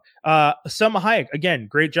job. Salma Hayek, again,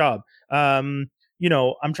 great job. I'm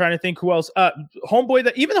trying to think who else.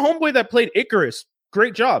 Homeboy that played Icarus,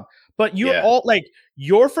 great job. But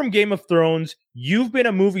you're from Game of Thrones. You've been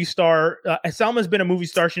a movie star. Salma's been a movie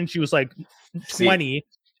star since she was like 20.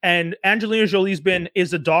 And Angelina Jolie's is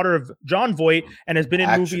the daughter of Jon Voight and has been in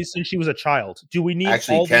movies since she was a child. Do we need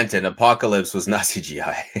Kenton? Apocalypse was not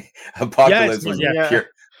CGI. Apocalypse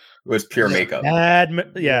was pure makeup.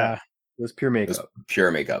 It was pure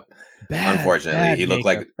makeup. Unfortunately, he looked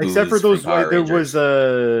like except for those. There was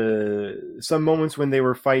some moments when they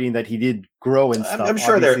were fighting that he did grow and stuff. I'm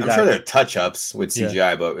sure there are touch ups with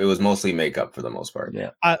CGI, but it was mostly makeup for the most part. Yeah.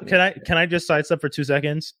 Can I just sidestep for 2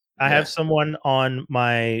 seconds? I have someone on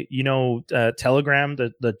my Telegram,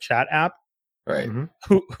 the chat app, right,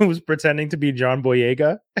 who's pretending to be John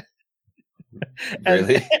Boyega.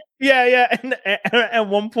 Really? Yeah. And at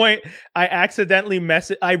one point, I accidentally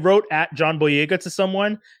I wrote at John Boyega to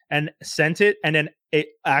someone and sent it, and then it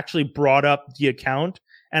actually brought up the account,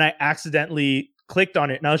 and I accidentally clicked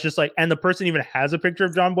on it, and I was just like, and the person even has a picture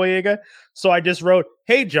of John Boyega, so I just wrote,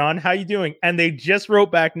 "Hey John, how you doing?" And they just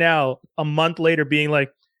wrote back now, a month later, being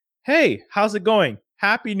like, "Hey, how's it going?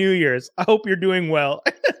 Happy New Year's. I hope you're doing well."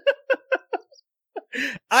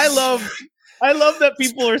 I love that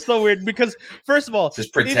people are so weird because, first of all,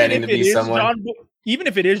 just pretending to be someone. Even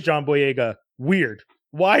if it is John Boyega, weird.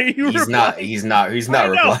 Why are you? He's not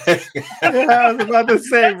replying. I was about to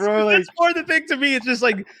say, bro. That's more the thing to me. It's just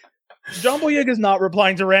like John Boyega's not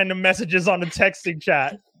replying to random messages on a texting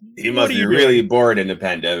chat. He must be really bored in the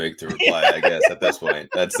pandemic to reply. I guess at this point,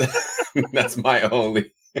 that's my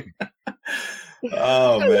only.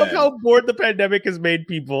 Oh man! I love how bored the pandemic has made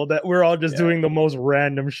people that we're all just doing the most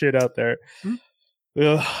random shit out there.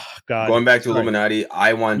 Ugh, God. Going back to Illuminati,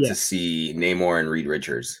 I want to see Namor and Reed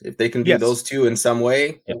Richards. If they can do those two in some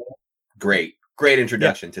way, great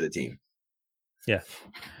introduction to the team. Yeah.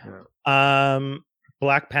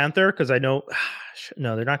 Black Panther, because I know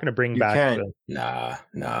no, they're not going to bring back. Nah.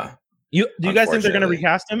 Do you guys think they're going to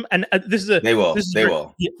recast him? And this is they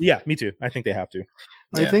will. Yeah, me too. I think they have to.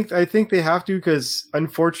 I think they have to because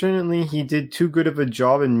unfortunately he did too good of a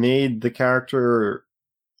job and made the character.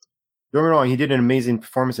 Don't get me wrong, he did an amazing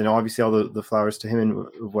performance and obviously all the flowers to him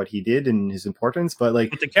and what he did and his importance. But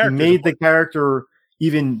like he made the character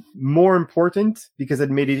even more important because it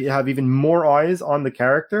made it have even more eyes on the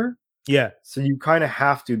character. Yeah. So you kind of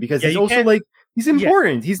have to because he's also like he's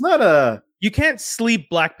important. He's not a. You can't sleep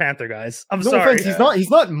Black Panther, guys. I'm no sorry. Offense, he's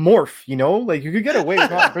not Morph, like you could get away with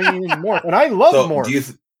not bringing in Morph. And I love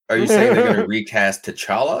Morph. Are you saying they're going to recast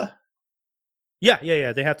T'Challa? Yeah.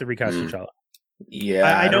 They have to recast T'Challa.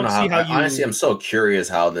 Yeah. I don't see how you... Honestly, I'm so curious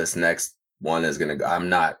how this next one is going to go. I'm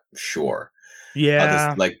not sure.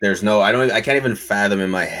 Yeah. There's no... I can't even fathom in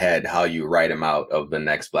my head how you write him out of the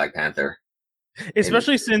next Black Panther.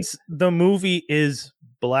 Especially since the movie is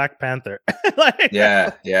Black Panther.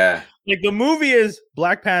 Yeah. Like the movie is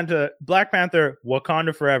Black Panther,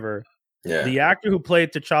 Wakanda Forever. Yeah. The actor who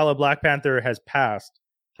played T'Challa Black Panther has passed.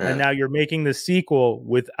 Yeah. And now you're making the sequel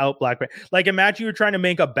without Black Panther. Like imagine you're trying to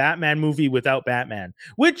make a Batman movie without Batman,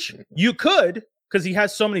 which you could because he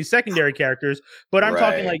has so many secondary characters. But I'm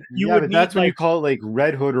talking like would need that's when you call it like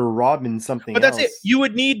Red Hood or Robin something. But that's it. You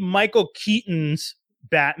would need Michael Keaton's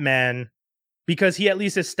Batman because he at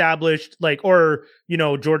least established, like, or, you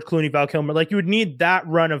know, George Clooney, Val Kilmer, like, you would need that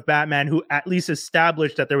run of Batman who at least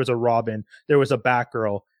established that there was a Robin, there was a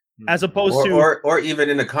Batgirl, as opposed or even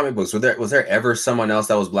in the comic books. Was there ever someone else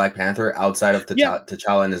that was Black Panther outside of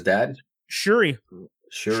T'Challa and his dad? Shuri,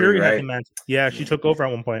 right? Yeah, she took over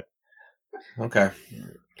at one point. Okay,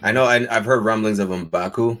 I know. I've heard rumblings of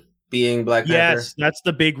M'Baku being Black Panther. Yes, that's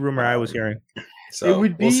the big rumor I was hearing. So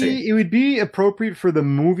it would be appropriate for the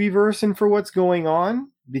movie version for what's going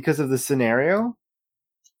on because of the scenario.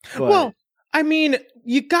 But... Well, I mean,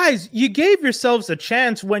 you guys, you gave yourselves a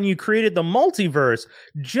chance when you created the multiverse.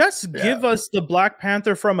 Just give us the Black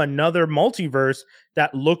Panther from another multiverse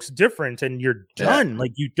that looks different, and you're done.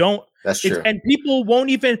 Like, you don't. That's true. And people won't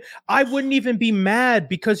even. I wouldn't even be mad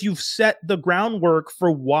because you've set the groundwork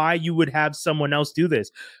for why you would have someone else do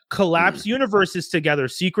this. Collapse universes together,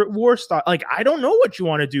 Secret War style. Like, I don't know what you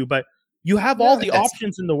want to do, but you have all the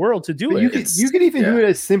options in the world to do it. You could even do it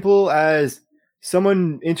as simple as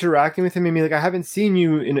someone interacting with him and be like, I haven't seen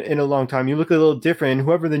you in a long time. You look a little different. And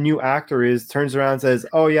whoever the new actor is turns around and says,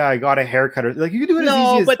 oh yeah, I got a haircut. Like, you can do it as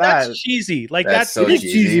easy as that. That's cheesy. Like, that's so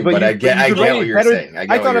cheesy, but I get what you're saying.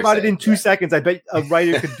 I thought about it in 2 seconds. I bet a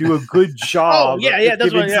writer could do a good job.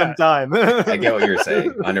 That's what, some time. I get what you're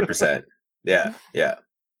saying. 100%. Yeah.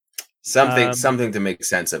 Something to make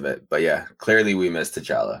sense of it. But yeah, clearly we missed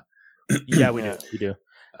T'Challa. Yeah, we do.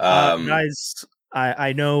 Guys,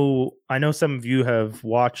 I know some of you have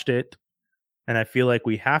watched it, and I feel like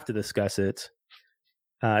we have to discuss it.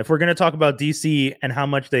 If we're going to talk about DC and how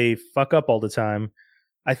much they fuck up all the time,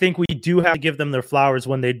 I think we do have to give them their flowers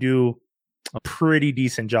when they do a pretty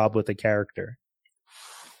decent job with the character.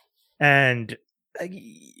 And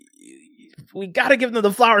we got to give them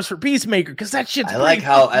the flowers for Peacemaker, because that shit's I like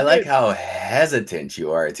how hesitant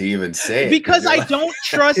you are to even say it. Because I don't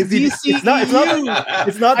trust DC. It's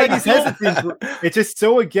not that he's hesitant. It's just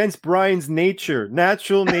so against Brian's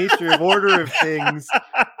natural nature of order of things,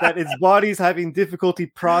 that his body's having difficulty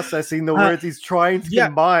processing the words he's trying to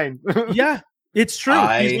combine. Yeah, it's true.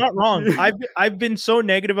 He's not wrong. I've been so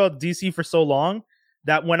negative about DC for so long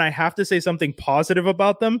that when I have to say something positive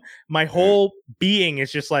about them, my whole being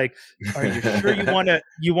is just like, are you sure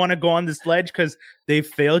you want to go on this ledge? Because they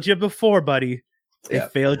failed you before, buddy. They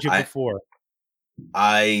failed you before.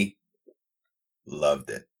 I loved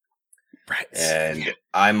it. Right. And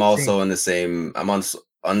I'm also in the same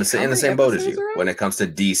in the same boat as you when it comes to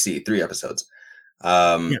DC. 3 episodes.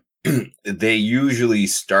 They usually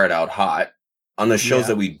start out hot on the shows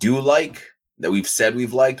that we do like, that we've said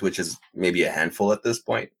we've liked, which is maybe a handful at this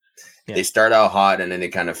point. They start out hot and then they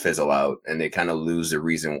kind of fizzle out and they kind of lose the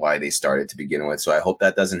reason why they started to begin with. So I hope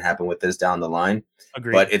that doesn't happen with this down the line.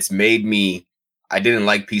 Agreed. But it's made me, I didn't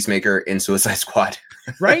like Peacemaker in Suicide Squad.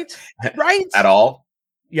 Right? At all.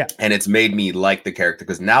 Yeah. And it's made me like the character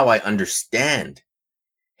because now I understand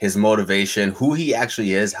his motivation, who he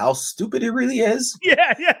actually is, how stupid he really is.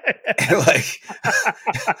 Yeah.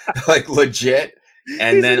 like legit.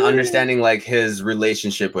 And then understanding like his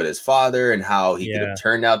relationship with his father and how he could have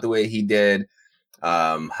turned out the way he did,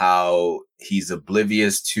 how he's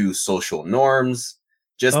oblivious to social norms,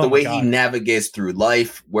 just the way he navigates through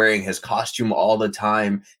life, wearing his costume all the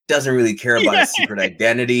time, doesn't really care about his secret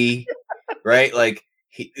identity, right? Like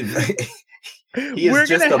he is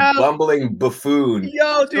just a bumbling buffoon.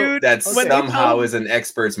 Yo, dude, that somehow is an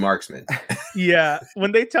expert's marksman. Yeah,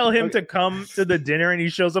 when they tell him to come to the dinner and he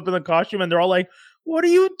shows up in the costume and they're all like, what are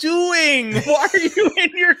you doing? Why are you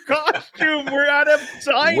in your costume? We're at a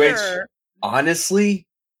diner. Which, honestly,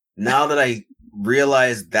 now that I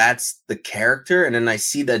realize that's the character, and then I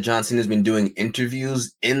see that John Cena's been doing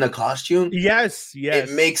interviews in the costume. Yes.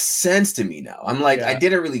 It makes sense to me now. I'm like, I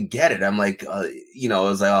didn't really get it. I'm like, I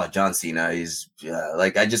was like, oh, John Cena. He's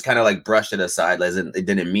like, I just kind of like brushed it aside. It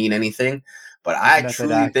didn't mean anything. But I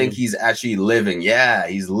truly think he's actually living. Yeah,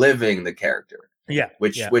 he's living the character. Yeah,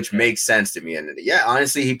 which makes sense to me, and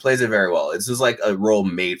honestly, he plays it very well. This is like a role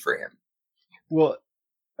made for him. Well,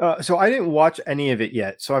 so I didn't watch any of it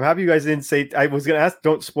yet, so I'm happy you guys didn't say. I was gonna ask,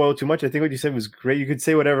 don't spoil too much. I think what you said was great. You could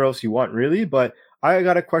say whatever else you want, really, but I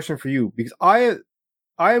got a question for you because I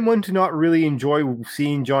am one to not really enjoy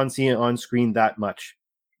seeing John Cena on screen that much.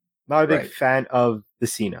 Not a big fan of the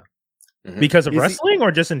Cena because of wrestling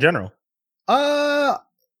or just in general. I've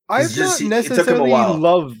not necessarily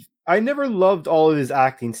loved. I never loved all of his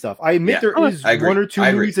acting stuff. I admit there is one or two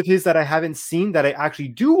movies of his that I haven't seen that I actually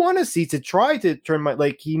do want to see to try to turn my,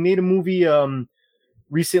 like he made a movie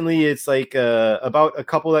recently. It's like about a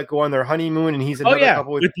couple that go on their honeymoon and he's another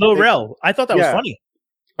couple with Lil Rel. I thought that was funny.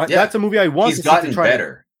 That's a movie I want to see to try.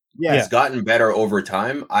 Better. He's gotten better over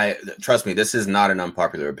time. Trust me, this is not an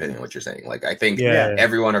unpopular opinion. What you're saying, like I think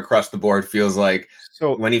everyone across the board feels like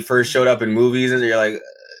when he first showed up in movies, and you're like,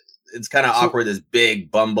 it's kind of awkward. This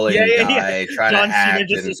big bumbling guy trying John to act, Cena,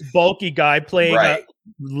 just this bulky guy playing a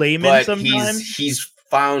layman. But sometimes he's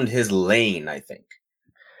found his lane, I think.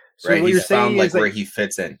 So what he's found like where he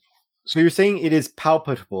fits in. So you're saying it is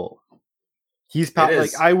palpable. He's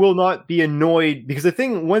like, I will not be annoyed, because the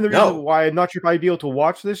thing, one of the reasons why I'm not sure if I'd be able to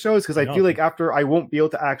watch this show is because I feel like after I won't be able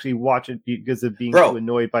to actually watch it because of being too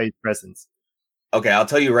annoyed by his presence. Okay, I'll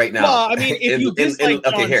tell you right now. Well, I mean, if you dislike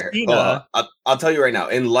John Cena, I'll tell you right now.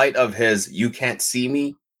 In light of his "you can't see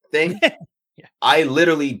me" thing, I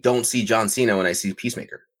literally don't see John Cena when I see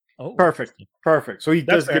Peacemaker. Oh, perfect. So he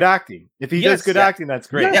does good acting. If he does good acting, that's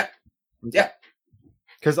great. Yeah.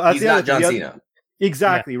 Because he's not John Cena.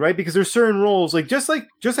 Exactly, right? Because there's certain roles, like just like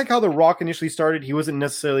how The Rock initially started, he wasn't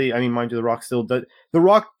necessarily, I mean, mind you, The Rock still does. The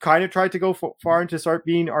Rock kind of tried to go far into start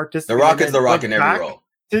being artistic. The Rock is The Rock in every role.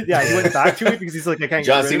 He went back to it because he's like, I can't.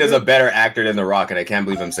 John Cena's a better actor than The Rock, and I can't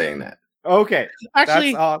believe I'm saying that. Okay.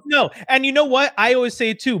 Actually, no. And you know what? I always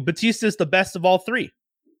say too, Batista's the best of all three.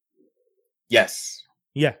 Yes.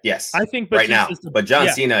 Yeah. Yes. I think Batista's right now. But John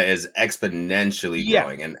Cena is exponentially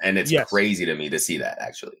growing, and it's crazy to me to see that,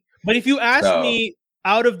 actually. But if you ask me,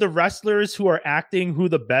 out of the wrestlers who are acting, who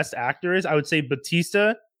the best actor is, I would say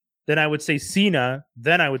Batista, then I would say Cena,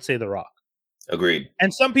 then I would say The Rock. Agreed.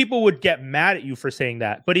 And some people would get mad at you for saying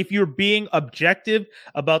that. But if you're being objective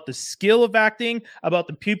about the skill of acting, about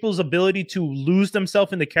the people's ability to lose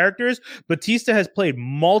themselves in the characters, Batista has played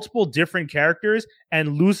multiple different characters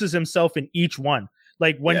and loses himself in each one.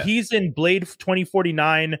 Like when he's in Blade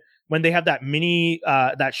 2049, when they have that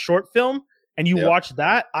that short film, and you watch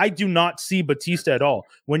that, I do not see Batista at all.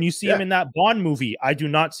 When you see him in that Bond movie, I do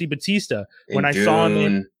not see Batista. When I saw him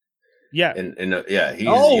in Dune.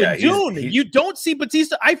 You don't see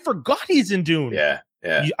Batista. I forgot he's in Dune.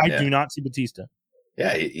 I do not see Batista.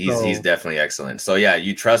 Yeah, he's definitely excellent. So yeah,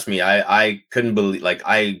 you trust me. I couldn't believe, like,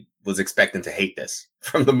 I was expecting to hate this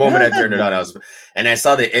from the moment I turned it on. I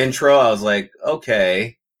saw the intro. I was like,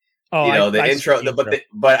 okay. Oh, the intro,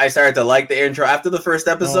 but I started to like the intro after the first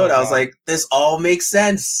episode. I was like, this all makes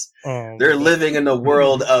sense. They're living in a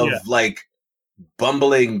world of like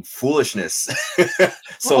bumbling foolishness.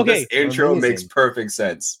 So this intro makes perfect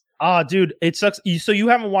sense. Dude, it sucks. So you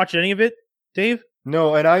haven't watched any of it, Dave?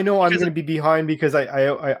 No, and I know I'm going to be behind because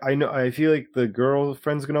I know, I feel like the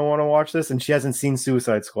girlfriend's going to want to watch this, and she hasn't seen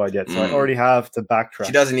Suicide Squad yet, so I already have to backtrack.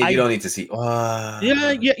 She doesn't need. You don't need to see.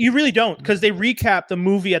 Yeah, you really don't, because they recap the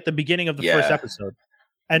movie at the beginning of the first episode,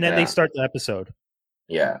 and then they start the episode.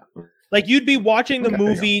 Yeah, like you'd be watching the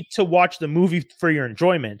movie to watch the movie for your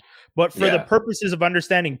enjoyment, but for the purposes of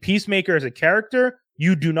understanding Peacemaker as a character,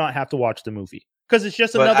 you do not have to watch the movie. Because it's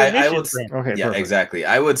just another mission. Exactly.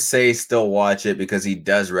 I would say still watch it because he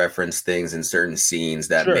does reference things in certain scenes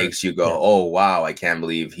that makes you go, oh, wow, I can't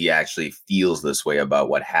believe he actually feels this way about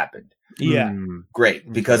what happened. Yeah.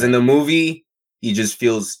 Great. Because in the movie, he just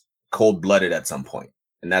feels cold-blooded at some point.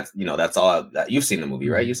 And that's, that's all. You've seen the movie,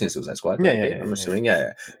 right? You've seen Suicide Squad. Yeah. I'm assuming.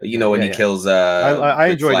 Yeah. But when he kills I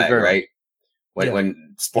enjoyed it very right?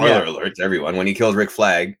 When spoiler alert to everyone, when he kills Rick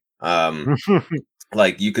Flag,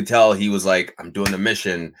 like you could tell he was like, I'm doing the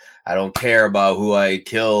mission. I don't care about who I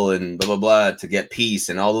kill and blah, blah, blah to get peace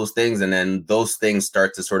and all those things. And then those things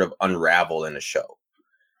start to sort of unravel in a show.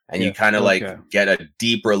 And you kind of get a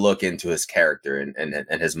deeper look into his character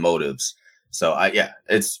and his motives. So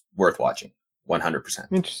it's worth watching. 100%.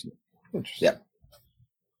 Interesting.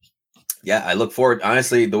 Yeah. I look forward.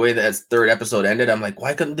 Honestly, the way that third episode ended, I'm like,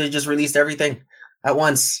 why couldn't they just release everything at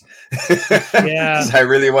once? Because I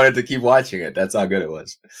really wanted to keep watching it. That's how good it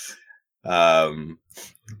was.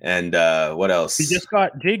 And what else?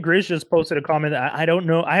 Jay Grizz just posted a comment. I don't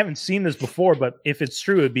know. I haven't seen this before, but if it's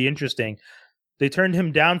true, it'd be interesting. They turned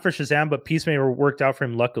him down for Shazam, but Peacemaker worked out for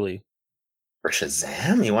him, luckily. For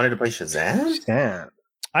Shazam? He wanted to play Shazam?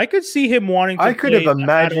 I could see him wanting to could have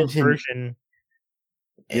imagined him. Version.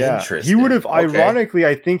 Yeah. Interesting. He would have, ironically,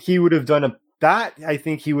 I think he would have done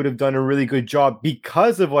a really good job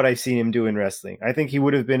because of what I've seen him do in wrestling. I think he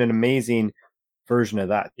would have been an amazing version of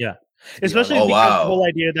that. Yeah. Especially because the whole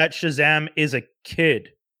idea that Shazam is a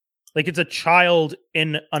kid. Like it's a child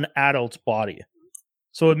in an adult's body.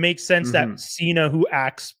 So it makes sense that Cena, who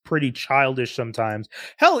acts pretty childish sometimes.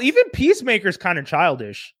 Hell, even Peacemaker's kind of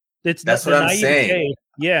childish. That's what I'm saying.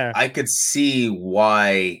 Yeah. I could see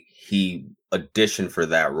why he auditioned for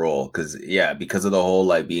that role because of the whole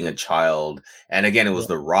like being a child, and again it was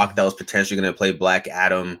The Rock that was potentially going to play Black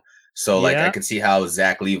Adam, so like I could see how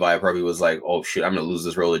Zach Levi probably was like, oh shit, I'm gonna lose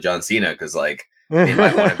this role to John Cena because like they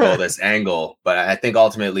might want to go this angle, but I think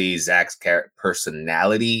ultimately Zach's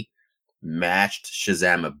personality matched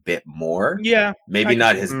Shazam a bit more. Yeah, maybe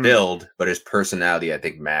not his build, but his personality I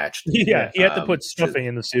think matched. Yeah, he had to put stuffing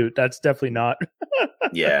in the suit. That's definitely not.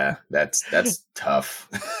 Yeah, that's tough.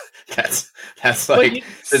 that's like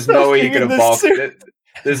there's no way he could have bulked.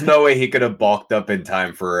 There's no way he could have bulked up in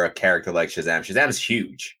time for a character like Shazam. Shazam's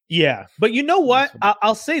huge. Yeah, but you know what?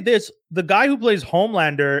 I'll say this: the guy who plays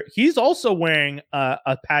Homelander, he's also wearing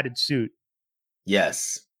a padded suit.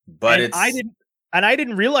 Yes, but I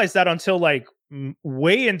didn't realize that until like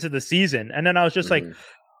way into the season, and then I was just like,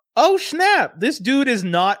 "Oh snap! This dude is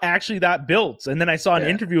not actually that built." And then I saw an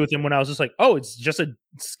interview with him when I was just like, "Oh, it's just a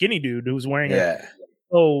skinny dude who's wearing it."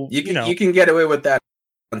 So you can get away with that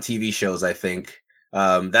on TV shows, I think.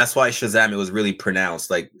 That's why Shazam, it was really pronounced,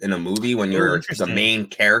 like in a movie when you're the main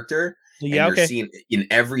character. Yeah, you're seen in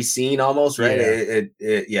every scene almost, right?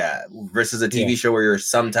 Yeah. Versus a TV show where you're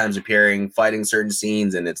sometimes appearing, fighting certain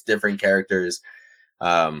scenes, and it's different characters.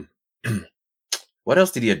 What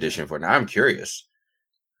else did he audition for? Now I'm curious.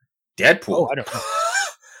 Deadpool. Oh, I don't know.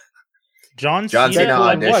 John Cena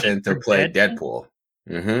auditioned to play Deadpool.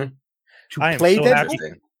 To play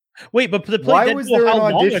Deadpool. Wait, but to play why Deadpool, was there an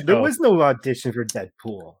audition? There was no audition for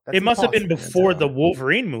Deadpool. It must have been before the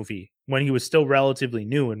Wolverine movie when he was still relatively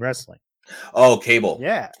new in wrestling. Oh, Cable.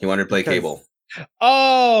 Yeah, he wanted to play Cable.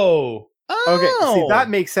 Oh, okay. See, that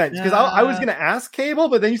makes sense because I was gonna ask Cable,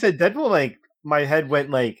 but then you said Deadpool. Like my head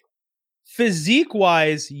went like physique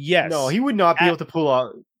wise, yes. No, he would not be able to pull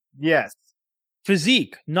out. Yes,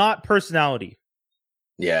 physique, not personality.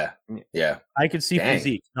 Yeah. I could see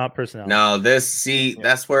physique, not personality. No,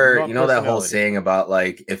 that's where you know that whole saying about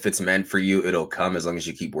like if it's meant for you, it'll come as long as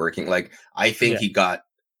you keep working. Like I think he got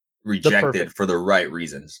rejected for the right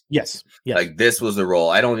reasons. Yes. Like this was the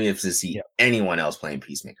role. I don't need to see anyone else playing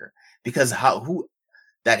Peacemaker because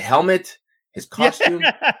that helmet, his costume,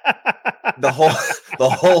 the whole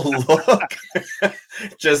look,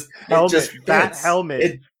 helmet.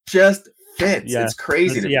 It just fits. Yeah. It's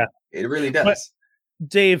crazy to me. It really does. But,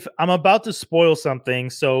 Dave, I'm about to spoil something,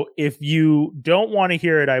 so if you don't want to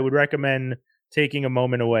hear it, I would recommend taking a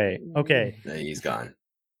moment away. Okay. He's gone.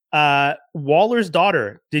 Waller's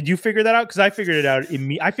daughter. Did you figure that out? Because I figured it out.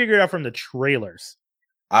 I figured it out from the trailers.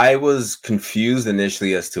 I was confused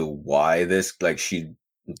initially as to why this, like, she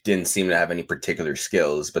didn't seem to have any particular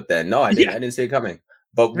skills, but then no, I didn't see it coming.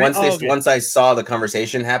 But once I saw the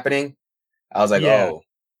conversation happening, I was like, oh,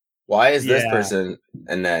 why is this person?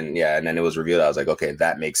 And then it was revealed. I was like, okay,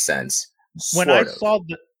 that makes sense. When I saw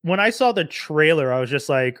the trailer, I was just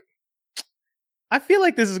like, I feel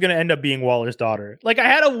like this is going to end up being Waller's daughter. Like I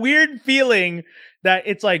had a weird feeling that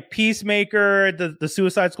it's like Peacemaker, the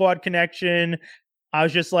Suicide Squad connection. I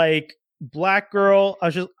was just like, Black girl.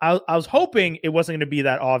 I was hoping it wasn't going to be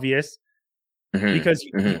that obvious because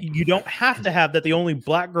you don't have to have that. The only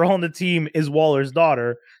Black girl on the team is Waller's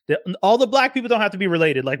daughter. All the Black people don't have to be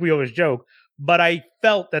related, like we always joke. But I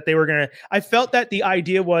felt that I felt that the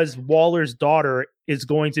idea was Waller's daughter is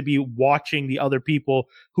going to be watching the other people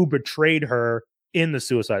who betrayed her in the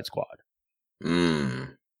Suicide Squad.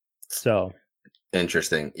 So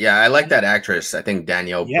interesting. Yeah, I like that actress. I think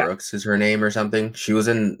Danielle Brooks is her name or something.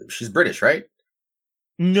 She's British, right?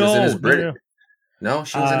 No, no,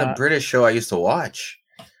 she was in a British show I used to watch.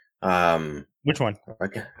 Which one?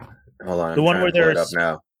 Okay. Hold on. The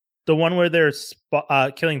one where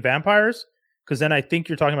they're killing vampires? Because then I think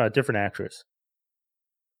you're talking about a different actress.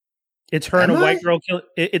 It's her and a white girl.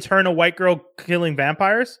 It's her and a white girl killing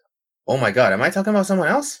vampires. Oh my god! Am I talking about someone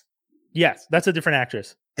else? Yes, that's a different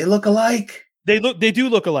actress. They look alike. They do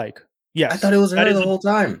look alike. Yes, I thought it was her the whole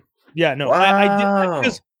time. Yeah, no, wow. I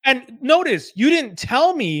did. And notice you didn't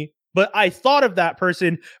tell me, but I thought of that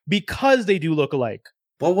person because they do look alike.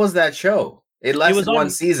 What was that show? It lasted one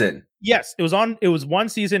season. Yes, it was one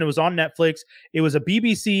season. It was on Netflix. It was a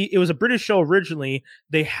BBC. It was a British show originally.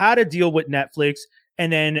 They had a deal with Netflix.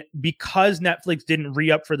 And then because Netflix didn't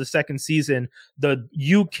re-up for the second season, the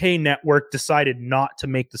UK network decided not to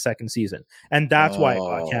make the second season. And that's why it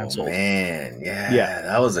got canceled. Man, yeah.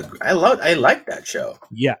 That was I liked that show.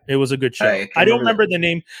 Yeah, it was a good show. I don't remember the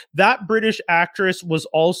name. That British actress was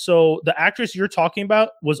also, the actress you're talking about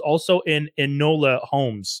was also in Enola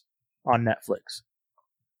Holmes on Netflix.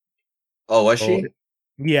 Oh, was she?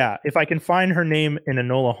 Yeah, if I can find her name in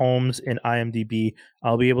Enola Holmes in IMDb,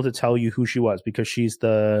 I'll be able to tell you who she was because she's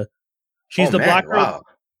the Black girl. Wow.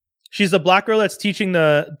 She's the Black girl that's teaching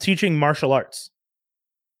martial arts.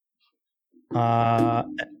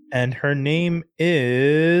 And her name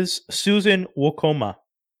is Susan Wokoma,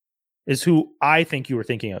 is who I think you were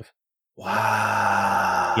thinking of.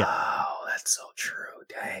 Wow. Yeah. that's so true.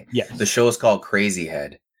 Dang. Yes. The show is called Crazy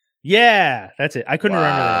Head. Yeah, that's it. I couldn't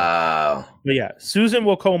remember that. Wow. But yeah, Susan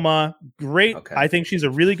Wokoma, great. Okay. I think she's a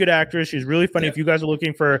really good actress. She's really funny. Yeah. If you guys are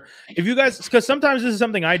looking for, because sometimes this is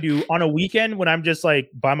something I do on a weekend when I'm just like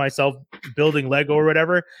by myself building Lego or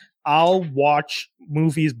whatever, I'll watch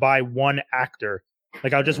movies by one actor.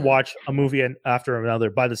 Like I'll just watch a movie after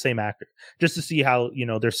another by the same actor just to see how,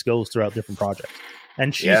 their skills throughout different projects.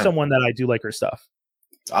 And she's someone that I do like her stuff.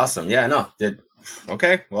 Awesome. Yeah, no.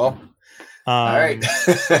 Okay, well. All right.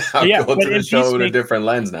 I'll go to the show with a different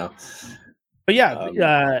lens now. But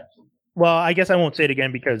yeah, well, I guess I won't say it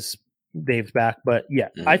again because Dave's back. But yeah,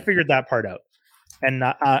 I figured that part out. And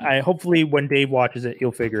I hopefully when Dave watches it,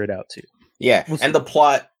 he'll figure it out too. Yeah, and the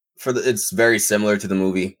plot it's very similar to the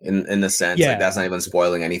movie in the sense like that's not even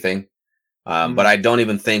spoiling anything. But I don't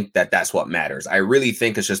even think that that's what matters. I really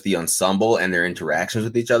think it's just the ensemble and their interactions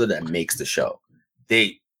with each other that makes the show.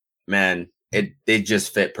 They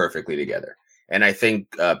just fit perfectly together. And I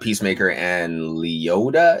think Peacemaker and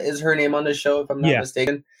Leota is her name on the show, if I'm not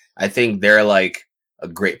mistaken. I think they're like a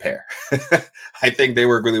great pair. I think they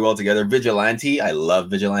work really well together. Vigilante, I love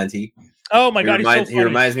Vigilante. Oh my God, he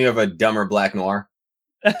reminds me of a dumber Black Noir.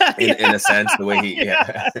 In a sense, the way he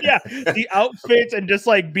the outfits and just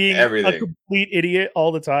like being everything. A complete idiot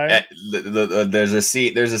all the time. There's a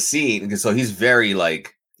scene. So he's very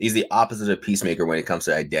like he's the opposite of Peacemaker when it comes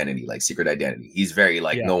to identity, like secret identity. He's very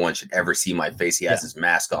like no one should ever see my face. He has his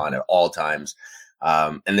mask on at all times.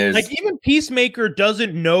 And there's like even Peacemaker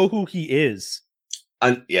doesn't know who he is.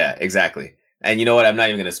 Yeah, exactly. And you know what? I'm not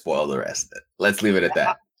even going to spoil the rest of it. Let's leave it at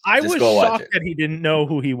that. I was shocked that he didn't know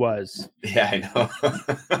who he was. Yeah, I know.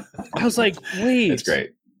 I was like, wait. That's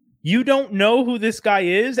great. You don't know who this guy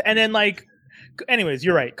is? And then like, anyways,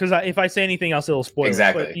 you're right. Because if I say anything else, it'll spoil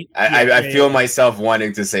exactly. It. I feel myself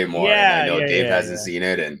wanting to say more. Yeah, and I know Dave hasn't seen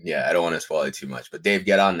it. And I don't want to spoil it too much. But Dave,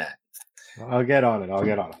 get on that. I'll get on it. All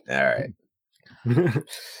right.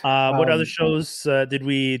 What other shows did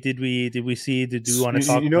we see? Did you want to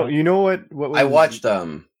talk about? You know what I watched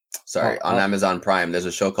on Amazon Prime. There's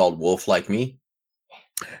a show called Wolf Like Me.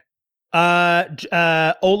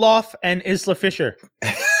 Olaf and Isla Fisher.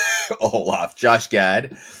 Olaf, Josh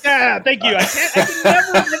Gad. Yeah, thank you.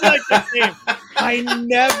 I can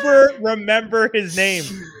never remember his name. I never remember his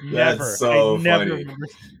name. Never. That's so funny.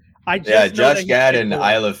 Josh Gad and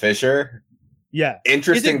Isla Fisher. Yeah,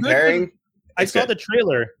 interesting pairing. I saw the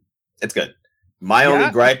trailer. It's good. My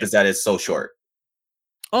only gripe is that it's so short.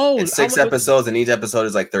 Oh, it's 6 episodes, and each episode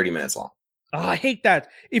is like 30 minutes long. Oh, I hate that.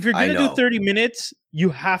 If you're gonna do 30 minutes, you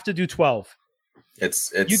have to do 12. You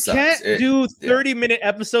can't do 30-minute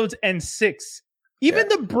episodes and 6. Even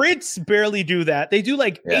the Brits barely do that. They do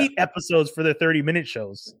like 8 episodes for their 30-minute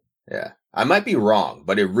shows. Yeah, I might be wrong,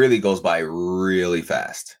 but it really goes by really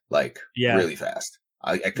fast. Like really fast.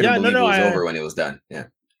 I couldn't believe it was over when it was done. Yeah.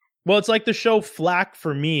 Well, it's like the show Flack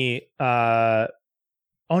for me.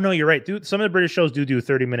 Oh no, you're right. Dude, some of the British shows do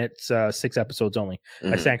 30 minutes, 6 episodes only.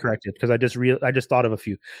 I stand corrected because I just thought of a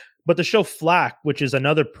few. But the show Flack, which is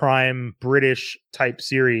another Prime British type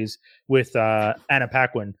series with Anna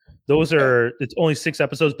Paquin, it's only 6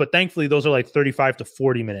 episodes, but thankfully those are like 35 to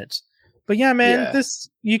 40 minutes. But yeah, man, this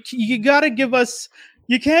you gotta give us.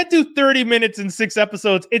 You can't do 30 minutes in 6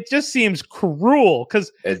 episodes. It just seems cruel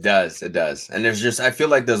because it does. And I feel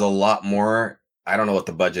like there's a lot more. I don't know what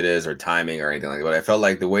the budget is or timing or anything like that, but I felt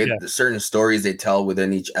like the way the certain stories they tell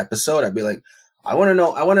within each episode, I'd be like, I want to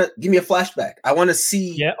know, give me a flashback. I want to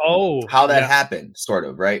see how that happened, sort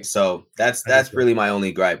of, right? So that's really my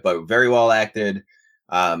only gripe, but very well acted.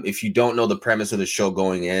 If you don't know the premise of the show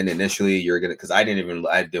going in, initially because I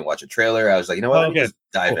didn't watch a trailer. I was like, you know what, let me just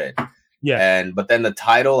dive in. Yeah. But then the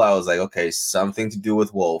title, I was like, okay, something to do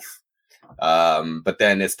with Wolf. But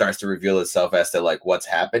then it starts to reveal itself as to like what's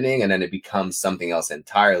happening, and then it becomes something else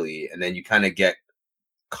entirely, and then you kind of get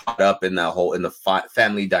caught up in the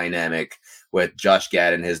family dynamic with Josh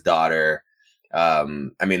Gad and his daughter. I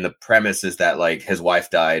mean, the premise is that like his wife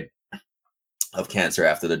died of cancer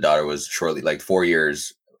after the daughter was shortly like 4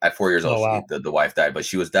 years. At 4 years old, the wife died, but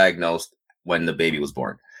she was diagnosed when the baby was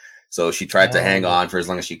born. So she tried to hang on for as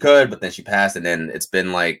long as she could, but then she passed, and then it's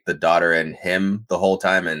been like the daughter and him the whole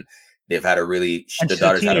time, and they've had the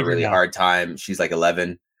daughter's had a really hard time. She's like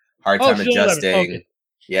 11. Hard time adjusting.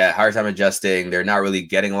 Yeah, hard time adjusting. They're not really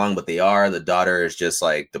getting along, but they are. The daughter is just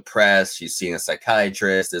like depressed. She's seeing a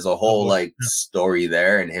psychiatrist. There's a whole story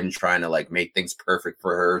there, and him trying to like make things perfect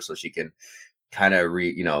for her so she can kind of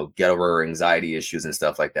get over her anxiety issues and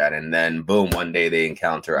stuff like that. And then boom, one day they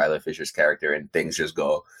encounter Isla Fisher's character, and things just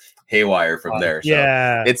go haywire from there. So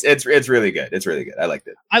yeah, it's really good. It's really good. I liked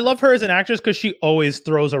it. I love her as an actress because she always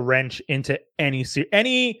throws a wrench into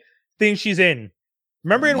anything she's in.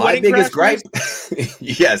 Remember in My Wedding biggest Crashers? gripe?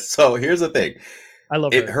 Yes. So here's the thing. I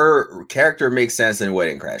love it. her. Her character makes sense in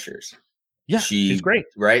Wedding Crashers. Yeah, she's great.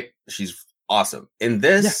 Right? She's awesome. In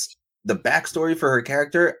this, the backstory for her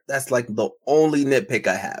character, that's like the only nitpick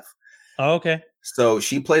I have. Oh, okay. So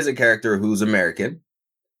she plays a character who's American.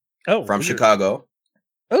 Oh, from Chicago.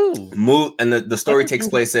 Oh. And the story takes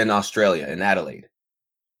place in Australia, in Adelaide.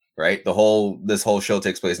 Right? This whole show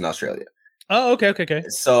takes place in Australia. Oh, okay.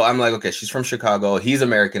 So I'm like, okay, she's from Chicago. He's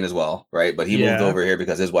American as well, right? But he moved over here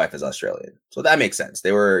because his wife is Australian. So that makes sense.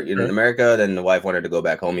 They were in America, then the wife wanted to go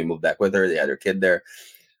back home. He moved back with her. They had their kid there.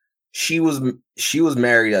 She was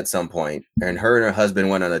married at some point, and her husband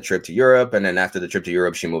went on a trip to Europe, and then after the trip to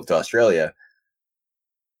Europe, she moved to Australia.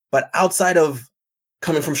 But outside of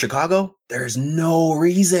coming from Chicago, there's no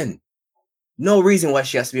reason why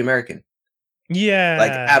she has to be American. Yeah.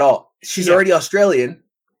 Like at all. She's already Australian.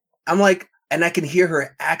 I'm like, and I can hear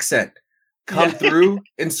her accent come through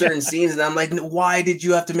in certain scenes. And I'm like, why did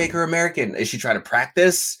you have to make her American? Is she trying to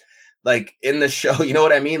practice? Like in the show, you know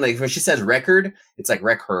what I mean? Like when she says record, it's like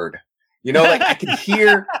record. You know, like I can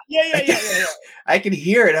hear. Yeah. I can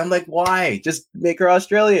hear it. I'm like, why? Just make her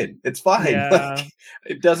Australian. It's fine. Yeah. Like,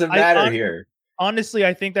 it doesn't matter here. Honestly,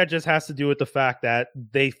 I think that just has to do with the fact that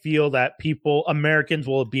they feel that Americans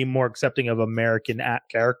will be more accepting of American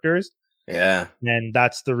characters. Yeah. And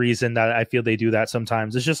that's the reason that I feel they do that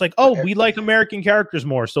sometimes. It's just like, we like American characters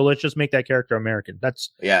more, so let's just make that character American.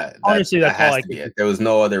 That's honestly that's all I think. There was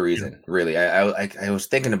no other reason, really. I was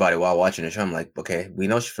thinking about it while watching the show. I'm like, okay, we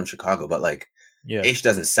know she's from Chicago, but like H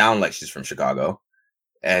doesn't sound like she's from Chicago.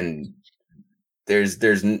 And there's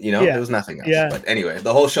there was nothing else. Yeah. But anyway,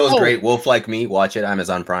 the whole show is great. Wolf Like Me, watch it,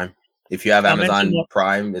 Amazon Prime. If you have Amazon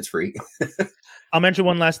Prime, it's free. I'll mention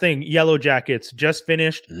one last thing. Yellow Jackets just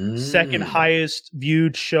finished, second highest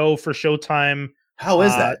viewed show for Showtime. How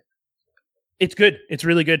is that? It's good. It's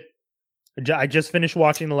really good. I just finished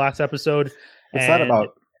watching the last episode. What's that about?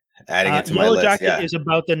 Adding it to my Yellow list. Jacket is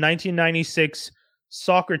about the 1996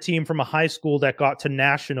 soccer team from a high school that got to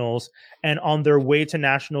nationals, and on their way to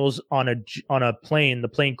nationals on a plane, the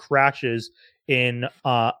plane crashes in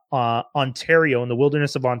Ontario, in the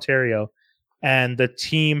wilderness of Ontario, and the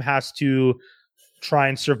team has to try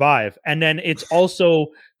and survive. And then it's also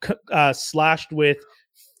slashed with,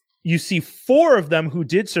 you see 4 of them who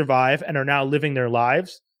did survive and are now living their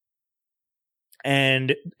lives,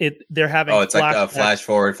 and they're having it's like a flash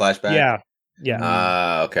forward, flashback.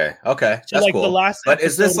 Yeah. Okay. So That's like cool. The last but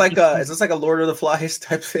is this like a Lord of the Flies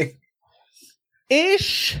type thing?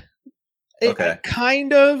 Ish. Okay.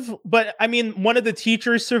 Kind of, but I mean, one of the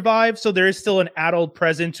teachers survived, so there is still an adult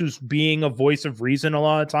presence who's being a voice of reason a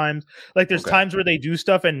lot of times. Like there's times where they do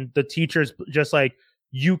stuff and the teacher's just like,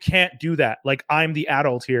 you can't do that. Like, I'm the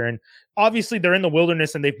adult here. And obviously they're in the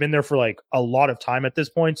wilderness and they've been there for like a lot of time at this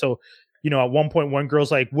point. So, at one point, one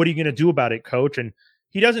girl's like, what are you going to do about it, coach? And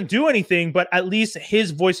he doesn't do anything, but at least his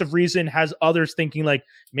voice of reason has others thinking like,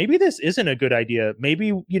 maybe this isn't a good idea.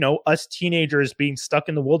 Maybe, us teenagers being stuck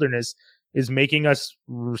in the wilderness is making us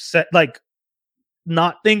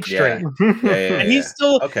not think straight. And he's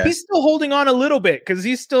still holding on a little bit because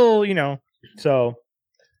he's still, so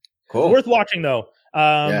cool. Worth watching though.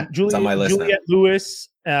 Juliette Lewis,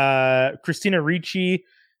 Christina Ricci,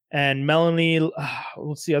 and Melanie.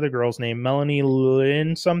 What's the other girl's name? Melanie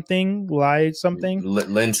something.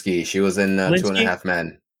 Linsky. She was in 2.5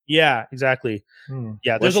 Men. Yeah, exactly.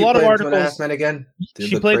 Yeah, there's a lot of articles. 2.5 Men again.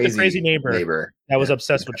 She played the crazy neighbor that was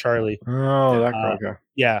obsessed with Charlie. Oh, that girl. Okay.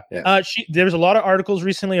 Yeah. There's a lot of articles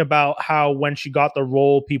recently about how when she got the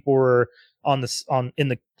role, people were on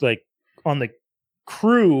the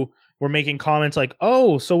crew were making comments like,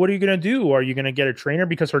 "Oh, so what are you gonna do? Are you gonna get a trainer?"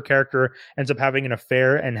 Because her character ends up having an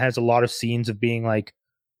affair and has a lot of scenes of being like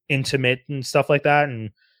intimate and stuff like that, and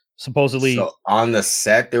supposedly on the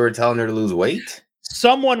set they were telling her to lose weight.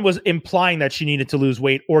 Someone was implying that she needed to lose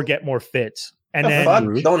weight or get more fit. And then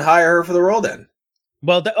don't hire her for the role then.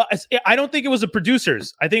 Well, I don't think it was the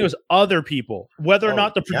producers. I think it was other people. Whether or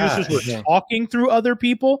not the producers were talking through other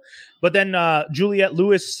people. But then Juliette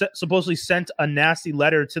Lewis supposedly sent a nasty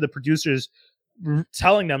letter to the producers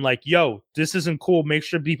telling them like, yo, this isn't cool. Make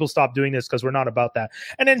sure people stop doing this because we're not about that.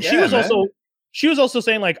 And then she was also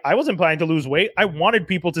saying like, I wasn't planning to lose weight. I wanted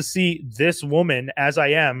people to see this woman as I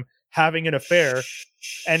am having an affair.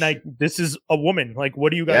 And this is a woman. Like,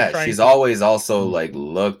 what are you guys trying she's to always also like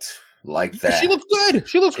looked like that. She looks good.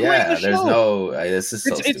 She looks great in the there's show. no. This is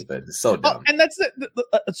so stupid. It's so dumb. And that's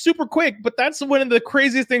super quick, but that's one of the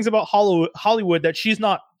craziest things about Hollywood, that she's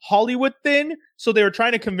not Hollywood thin. So they were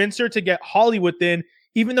trying to convince her to get Hollywood thin,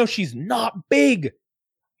 even though she's not big.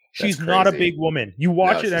 She's not a big woman. You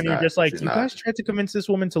watch it and you're just like, you guys tried to convince this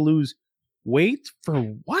woman to lose weight for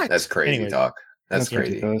what? That's crazy talk. That's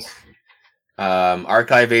crazy. Ridiculous.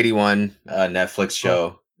 Archive 81, Netflix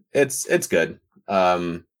show. It's good.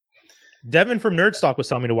 Devin from Nerdstock was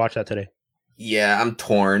telling me to watch that today. Yeah, I'm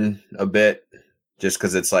torn a bit just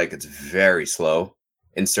because it's very slow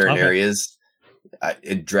in certain areas.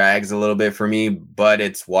 It drags a little bit for me, but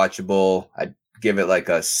it's watchable. I'd give it like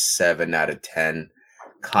a 7 out of 10.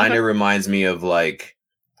 Kind of reminds me of like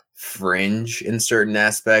Fringe in certain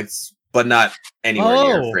aspects, but not anywhere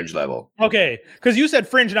near Fringe level. Okay, because you said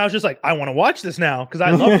Fringe, and I was just like, I want to watch this now because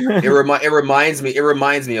I love it. It reminds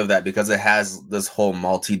me of that because it has this whole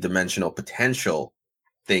multi-dimensional potential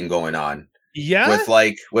thing going on. Yeah,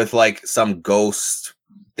 with like some ghost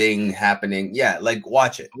thing happening. Yeah, like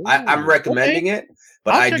watch it. Ooh, I'm recommending it,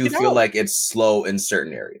 but I do feel like it's slow in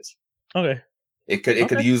certain areas. Okay. It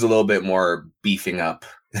could use a little bit more beefing up.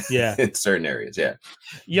 Yeah. In certain areas. Yeah.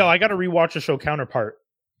 Yo, I got to rewatch the show Counterpart.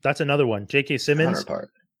 That's another one. J.K. Simmons. Counterpart.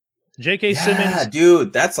 J.K. Simmons.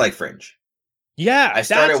 Dude, that's like Fringe. Yeah. I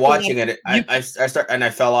started watching it. I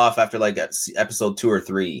fell off after like episode 2 or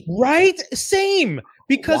 3. Right? Same.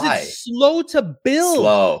 Because it's slow to build.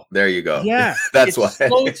 Slow. There you go. Yeah. That's why.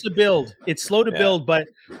 Slow to build. It's slow to build. But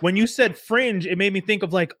when you said Fringe, it made me think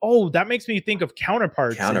of like, oh, that makes me think of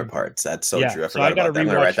Counterparts. That's so true. I forgot about that. I'm going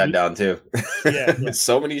to write that down too. Yeah.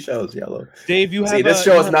 So many shows, Yellow. Dave, you have this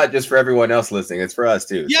show is not just for everyone else listening. It's for us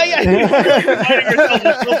too. Yeah,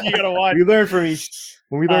 so. You gotta watch. We learn from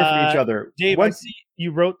each other. Dave, I see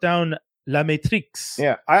you wrote down La Matrix.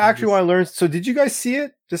 Yeah, I actually want to learn. So did you guys see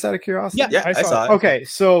it? Just out of curiosity? Yeah, I saw it. Okay,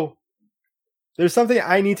 so there's something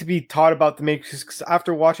I need to be taught about the Matrix because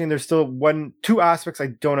after watching, there's still 2 aspects I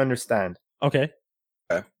don't understand. Okay.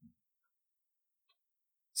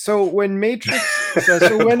 So when Matrix,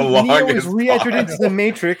 when Neo is re-entered into the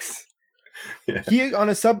Matrix, he on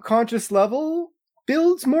a subconscious level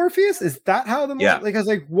builds Morpheus. Is that how the like? I was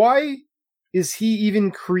like, why is he even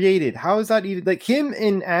created? How is that even like him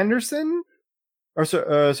and Anderson? Or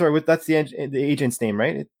sorry, that's the agent's name,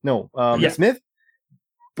 right? Smith.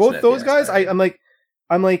 Both Smith, those guys. I'm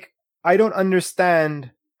like, I don't understand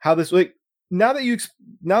how this like. Now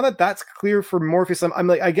that that's clear for Morpheus, I'm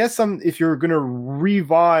like, I guess if you're gonna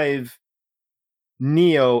revive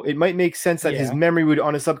Neo, it might make sense that his memory would,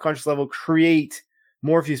 on a subconscious level, create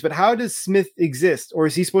Morpheus. But how does Smith exist, or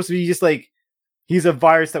is he supposed to be just like he's a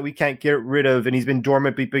virus that we can't get rid of, and he's been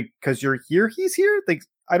dormant because you're here? He's here. Like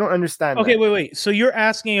I don't understand. Okay, wait. So you're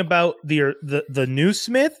asking about the new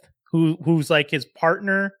Smith, who's like his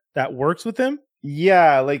partner that works with him?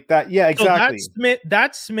 Yeah, like that. Yeah, exactly. So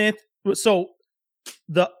that's Smith. So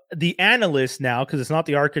the analyst now, because it's not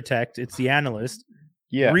the architect, it's the analyst,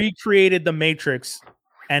 recreated the Matrix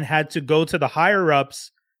and had to go to the higher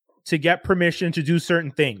ups to get permission to do certain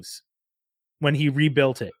things when he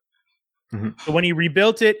rebuilt it. Mm-hmm. So when he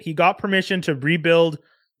rebuilt it, he got permission to rebuild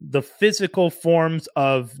the physical forms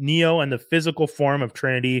of Neo and the physical form of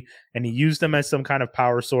Trinity, and he used them as some kind of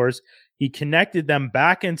power source. He connected them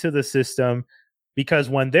back into the system because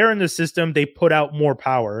when they're in the system, they put out more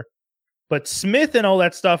power. But Smith and all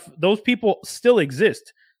that stuff, those people still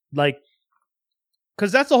exist. Like,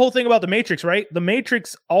 because that's the whole thing about the Matrix, right? The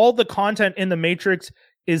Matrix, all the content in the Matrix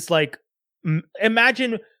is like,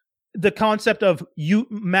 imagine the concept of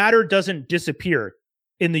matter doesn't disappear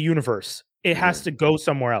in the universe. It has to go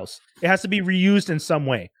somewhere else. It has to be reused in some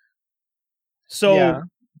way. So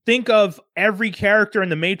think of every character in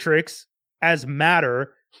the Matrix as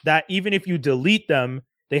matter that even if you delete them,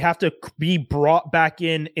 they have to be brought back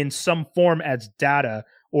in some form as data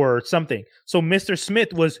or something. So Mr.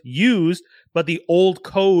 Smith was used, but the old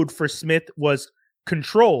code for Smith was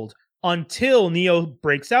controlled until Neo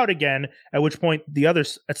breaks out again, at which point the other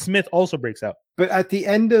Smith also breaks out. But at the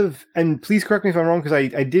end of, and please correct me if I'm wrong, because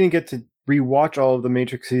I didn't get to rewatch all of the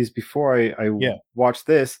Matrixes before I watched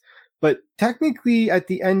this, but technically at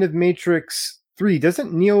the end of Matrix 3,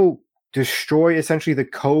 doesn't Neo destroy essentially the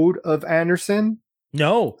code of Anderson?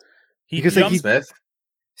 No, Smith.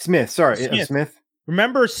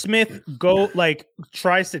 Remember, Smith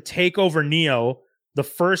tries to take over Neo the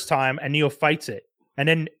first time, and Neo fights it. And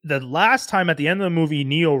then the last time at the end of the movie,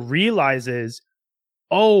 Neo realizes,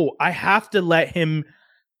 oh, I have to let him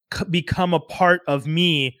become a part of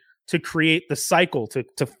me to create the cycle,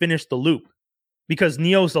 to finish the loop, because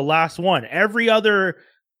Neo's the last one. Every other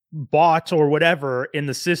bot or whatever in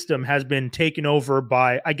the system has been taken over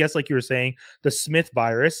by, I guess, like you were saying, the Smith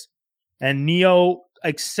virus, and Neo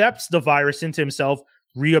accepts the virus into himself,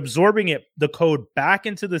 reabsorbing it, the code back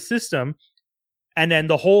into the system, and then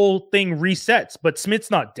the whole thing resets. But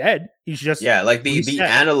Smith's not dead. He's just like the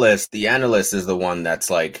analyst. The analyst is the one that's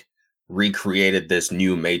like recreated this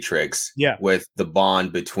new Matrix. With the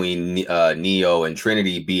bond between Neo and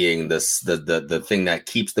Trinity being the thing that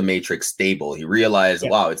keeps the Matrix stable. He realized,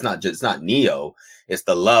 wow, it's not Neo. It's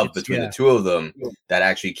the love between the two of them that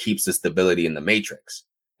actually keeps the stability in the Matrix.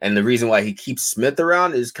 And the reason why he keeps Smith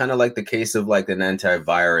around is kind of like the case of like an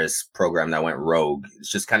antivirus program that went rogue.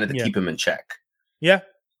 It's just kind of to keep him in check. Yeah.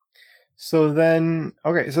 So then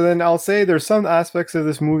I'll say there's some aspects of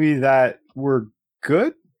this movie that were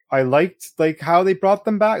good. I liked like how they brought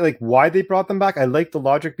them back, like why they brought them back. I like the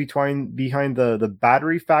logic behind the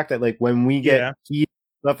battery fact that like when we get heat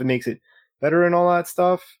stuff, it makes it better and all that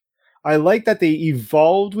stuff. I like that they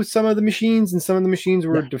evolved with some of the machines and some of the machines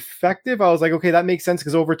were defective. I was like, okay, that makes sense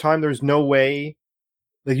because over time there's no way.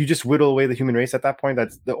 Like you just whittle away the human race at that point.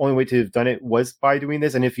 That's the only way to have done it was by doing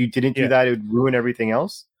this. And if you didn't do that, it would ruin everything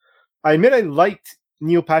else. I admit I liked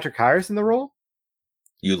Neil Patrick Harris in the role.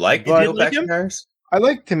 You liked Neil Patrick Harris? I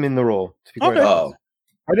liked him in the role. To be quite honest.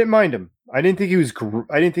 I didn't mind him. I didn't think he was.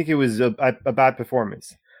 I didn't think it was a bad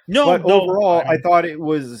performance. Overall, I thought it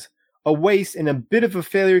was a waste and a bit of a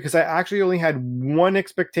failure because I actually only had one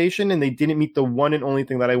expectation, and they didn't meet the one and only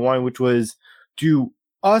thing that I wanted, which was do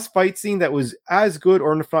a fight scene that was as good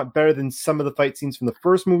or if not better than some of the fight scenes from the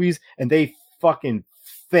first movies, and they fucking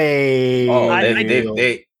failed.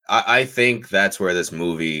 I think that's where this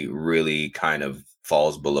movie really kind of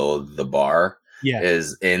falls below the bar.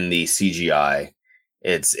 Is in the CGI.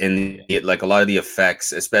 It's in like a lot of the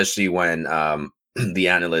effects, especially when the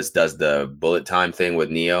analyst does the bullet time thing with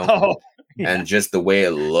Neo. And just the way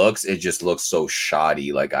it just looks so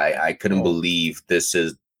shoddy. Like I couldn't believe this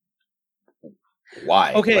is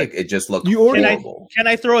why. Okay. Like it just looked horrible. Can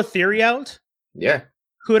I throw a theory out? Yeah.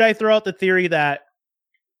 Could I throw out the theory that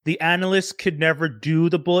the analyst could never do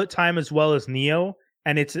the bullet time as well as Neo,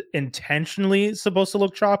 and it's intentionally supposed to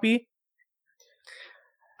look choppy?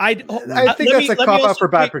 I think that's a cop out for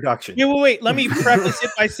bad production. Wait. Let me preface it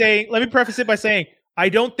by saying I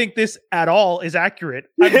don't think this at all is accurate.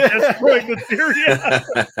 I'm just throwing the theory out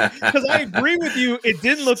because I agree with you. It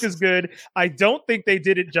didn't look as good. I don't think they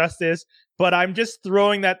did it justice, but I'm just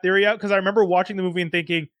throwing that theory out because I remember watching the movie and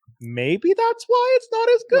thinking maybe that's why it's not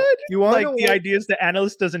as good. You want like the idea is the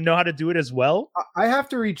analyst doesn't know how to do it as well. I have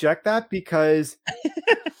to reject that because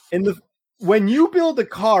when you build a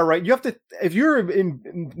car, right, you have to, if you're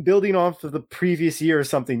in building off of the previous year or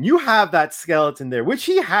something, you have that skeleton there, which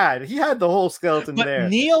he had the whole skeleton there.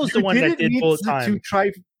 Neo's the one that did bullet time.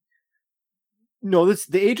 No,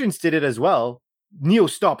 the agents did it as well. Neo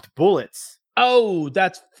stopped bullets. Oh,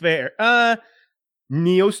 that's fair.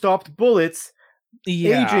 Neo stopped bullets.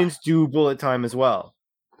 Agents do bullet time as well.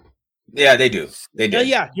 Yeah, they do. They do.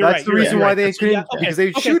 That's the reason why they couldn't, because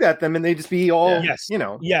they shoot at them and they just be all, you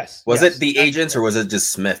know. Yes. Was it the agents or was it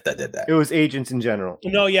just Smith that did that? It was agents in general.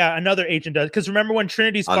 No, another agent does. Because remember when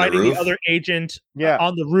Trinity's fighting the other agent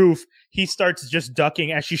on the roof, he starts just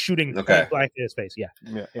ducking as she's shooting blank in his face. Yeah.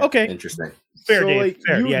 Okay. Interesting. Fair, so, Dave. Like,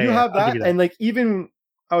 fair. You have that. And like even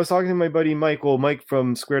I was talking to my buddy Mike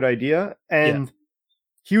from Squared Idea, and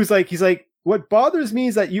he's like, what bothers me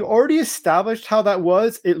is that you already established how that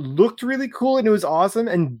was. It looked really cool and it was awesome.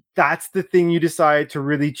 And that's the thing you decide to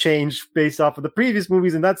really change based off of the previous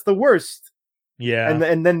movies. And that's the worst. Yeah.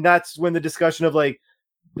 And then that's when the discussion of like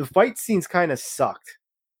the fight scenes kind of sucked.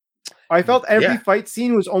 I felt every fight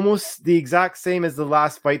scene was almost the exact same as the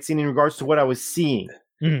last fight scene in regards to what I was seeing.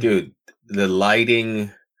 Dude, the lighting,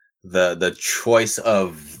 the choice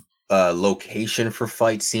of location for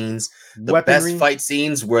fight scenes. The weaponry. Best fight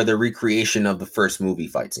scenes were the recreation of the first movie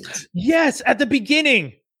fight scenes. Yes, at the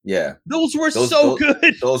beginning. Yeah. Those were so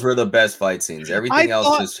good. Those were the best fight scenes. Everything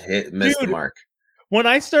else just missed the mark. When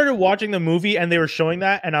I started watching the movie and they were showing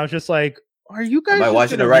that, and I was just like, are you guys Am I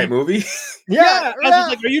watching the right movie? I was just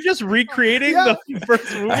like, are you just recreating the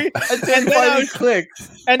first movie? And then clicked.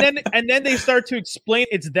 And then they start to explain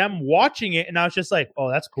it's them watching it, and I was just like, oh,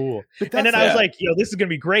 that's cool. And then I was like, yo, this is gonna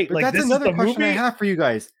be great. But like that's this another is the question movie I have for you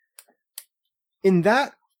guys. In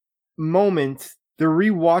that moment, they're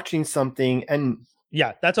rewatching something, and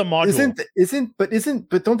that's a module.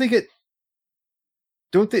 But don't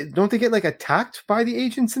they get like attacked by the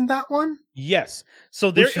agents in that one? Yes. So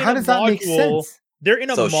they're how does that make sense? They're in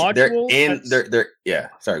a module. They're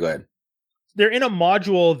sorry, go ahead. They're in a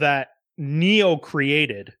module that Neo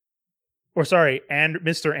created. Or sorry, and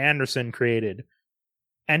Mr. Anderson created.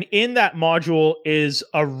 And in that module is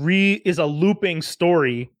a looping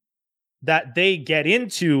story that they get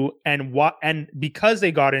into, and because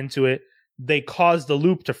they got into it, they cause the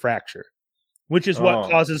loop to fracture, which is what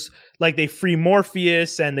causes, like, they free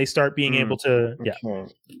Morpheus and they start being able to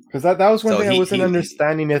because that was one thing I wasn't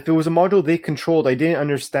understanding. If it was a module they controlled, I didn't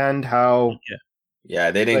understand how. Yeah,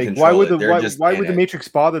 they didn't control why would the Matrix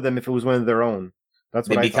bother them if it was one of their own? That's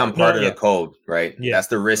what they become part of the code, right? Yeah. That's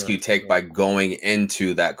the risk you take by going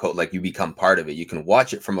into that code. Like, you become part of it. You can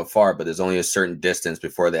watch it from afar, but there's only a certain distance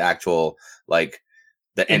before the actual, like,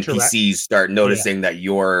 the NPCs start noticing that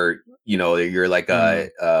you're like a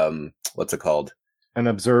what's it called? An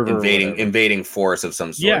observer, invading force of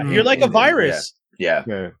some sort. Yeah, you're like a virus. Yeah.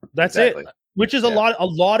 That's exactly it. Which is a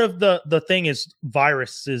lot of the thing is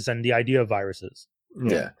viruses and the idea of viruses.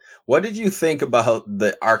 Yeah. What did you think about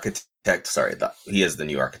the architect? Sorry, he is the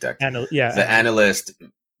new architect. The analyst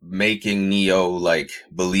making Neo like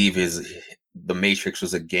believe the Matrix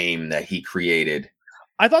was a game that he created.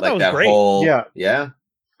 I thought that was great.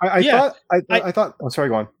 I thought. Oh, sorry,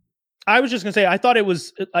 go on. I was just gonna say I thought it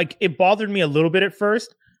was like, it bothered me a little bit at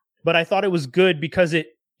first, but I thought it was good because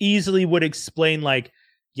it easily would explain, like,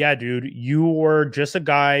 yeah, dude, you were just a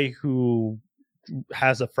guy who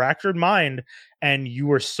has a fractured mind, and you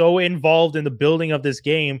were so involved in the building of this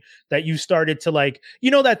game that you started to, like,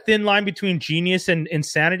 that thin line between genius and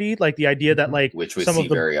insanity, like the idea that, like, which we see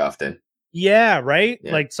very often. Yeah, right.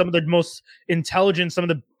 Yeah. Like, some of the most intelligent, some of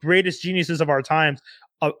the greatest geniuses of our times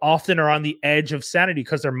often are on the edge of sanity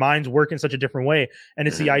because their minds work in such a different way. And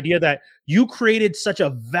it's the idea that you created such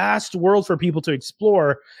a vast world for people to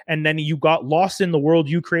explore, and then you got lost in the world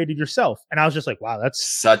you created yourself. And I was just like, wow, that's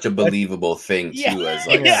such a believable thing too, as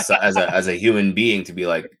like as a human being to be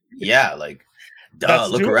like, duh,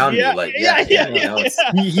 look around me, like,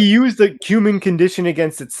 He used the human condition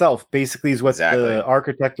against itself, basically, is what the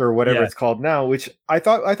architect or whatever it's called now, which I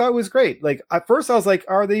thought was great. Like, at first I was like,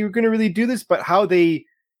 are they going to really do this? But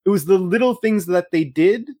it was the little things that they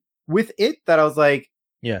did with it that I was like,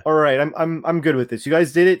 all right, I'm good with this. You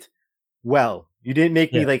guys did it well. You didn't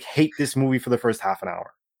make me like hate this movie for the first half an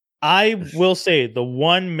hour. I will say the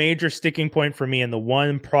one major sticking point for me and the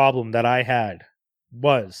one problem that I had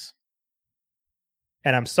was,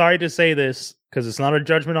 and I'm sorry to say this because it's not a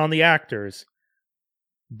judgment on the actors,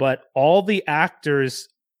 but all the actors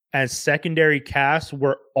as secondary cast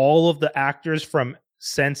were all of the actors from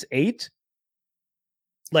Sense8.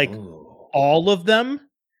 Like, all of them.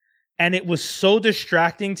 And it was so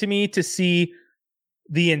distracting to me to see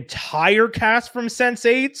the entire cast from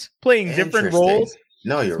Sense8 playing different roles.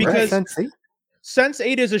 No, you're right. Sense8?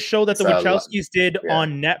 Sense8 is a show that the Wachowskis did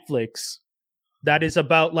on Netflix that is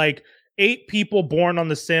about, like, 8 people born on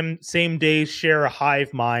the same day share a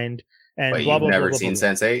hive mind, and Wait, blah, you've blah, never blah, seen blah.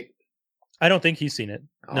 Sense8? I don't think he's seen it.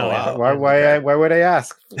 No. Wow. Why would I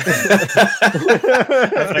ask? I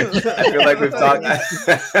feel like we've talked.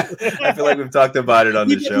 I feel like we've talked about it on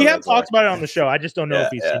the show. We have talked about it on the show. I just don't know if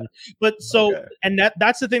he's seen it. But and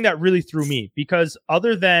that's the thing that really threw me, because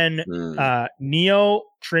other than Neo,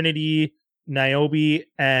 Trinity, Niobe,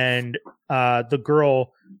 and the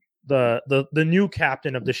girl, the new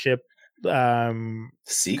captain of the ship,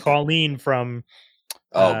 Colleen from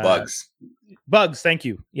Bugs, thank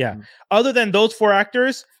you. Yeah. Other than those 4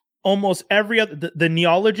 actors, almost every other, the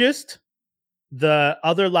neologist, the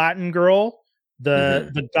other Latin girl,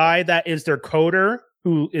 the guy that is their coder,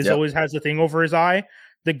 who is always has the thing over his eye,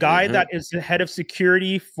 the guy that is the head of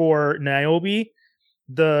security for Niobe,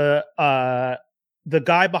 the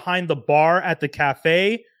guy behind the bar at the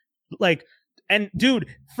cafe, like. And dude,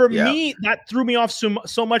 for me, that threw me off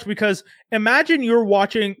so much, because imagine you're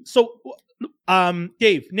watching. So,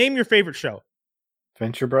 Dave, name your favorite show.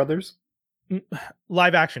 Venture Brothers.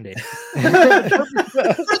 Live action, Dave. For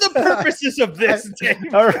the purposes of this, Dave.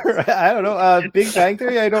 I don't know. Big Bang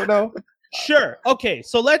Theory. I don't know. Sure. Okay.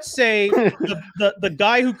 So let's say the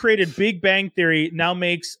guy who created Big Bang Theory now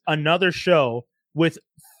makes another show with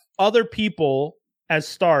other people as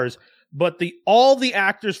stars. But all the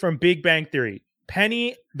actors from Big Bang Theory,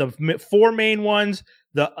 Penny, the 4 main ones,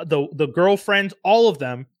 the girlfriends, all of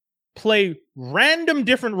them play random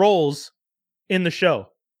different roles in the show.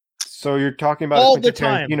 So you're talking about all a the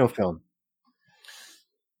time. Tarantino film?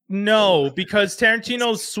 No, because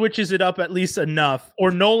Tarantino switches it up at least enough,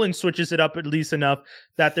 or Nolan switches it up at least enough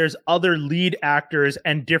that there's other lead actors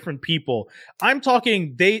and different people. I'm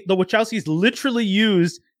talking the Wachowskis literally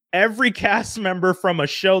used every cast member from a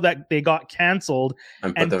show that they got canceled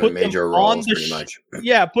and put them in major roles, pretty much.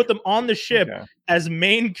 Yeah, put them on the ship as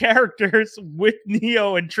main characters with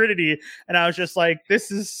Neo and Trinity, and I was just like,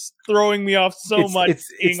 this is throwing me off so much.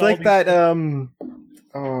 It's like that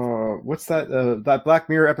what's that? That Black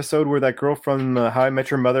Mirror episode where that girl from How I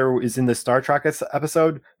Met Your Mother is in the Star Trek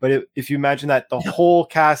episode. But if you imagine that the whole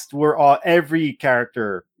cast were every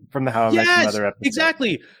character from the How I Met Your Mother episode.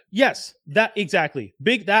 Exactly. Yes, that exactly.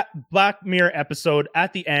 That Black Mirror episode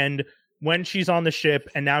at the end when she's on the ship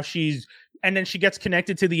and then she gets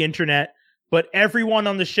connected to the internet. But everyone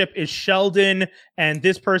on the ship is Sheldon and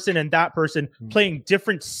this person and that person playing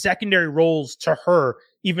different secondary roles to her,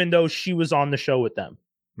 even though she was on the show with them.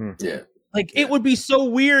 Yeah. Like, it would be so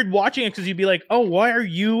weird watching it because you'd be like, oh, why are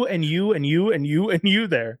you and you and you and you and you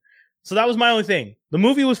there? So that was my only thing. The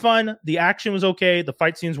movie was fun. The action was okay. The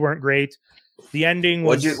fight scenes weren't great. The ending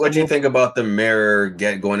was... What'd you think about the mirror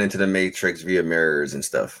going into the Matrix via mirrors and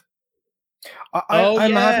stuff?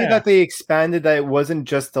 I'm happy that they expanded that it wasn't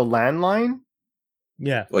just a landline.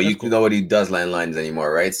 Yeah. Well, nobody does landlines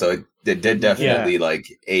anymore, right? So it did definitely like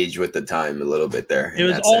age with the time a little bit there. It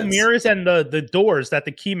was all mirrors and the doors that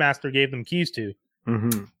the keymaster gave them keys to.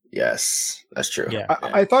 Mm-hmm. Yes, that's true. Yeah.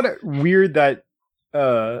 I thought it weird that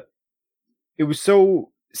it was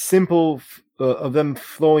so simple of them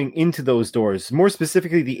flowing into those doors. More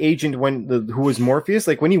specifically, the agent who was Morpheus,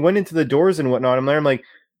 like when he went into the doors and whatnot, I'm like,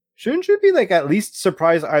 shouldn't you be like at least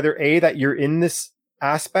surprised either A, that you're in this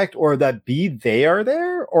aspect, or that B, they are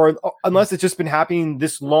there, or unless it's just been happening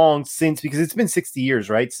this long since, because it's been 60 years,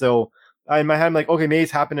 right? So in my head, I'm like, okay, maybe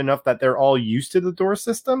it's happened enough that they're all used to the door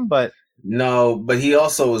system, but no, but he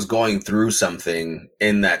also was going through something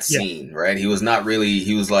in that scene, right? He was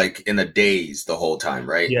like in a daze the whole time,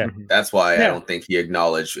 right? Yeah. That's why I don't think he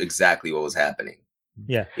acknowledged exactly what was happening.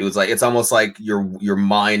 Yeah. He was like, it's almost like your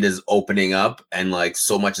mind is opening up and like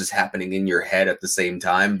so much is happening in your head at the same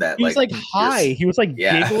time that he was like high. He was like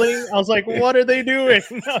giggling. I was like, what are they doing?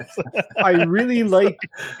 I really liked,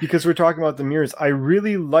 because we're talking about the mirrors, I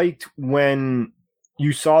really liked when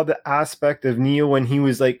you saw the aspect of Neo when he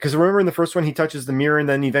was like, because remember in the first one he touches the mirror and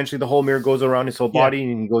then eventually the whole mirror goes around his whole body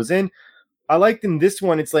and he goes in. I liked in this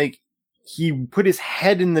one, it's like he put his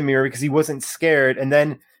head in the mirror because he wasn't scared, and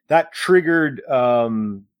then that triggered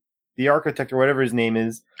the architect or whatever his name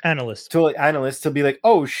is, analyst to be like,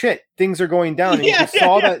 oh shit, things are going down. And you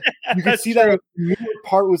could see that the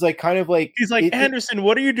part was like kind of like, he's like, Anderson,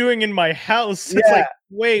 what are you doing in my house? It's like,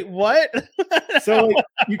 wait, what? So like,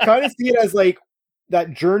 you kind of see it as like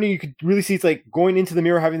that journey. You could really see it's like going into the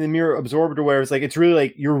mirror, having the mirror absorbed, or where it's like it's really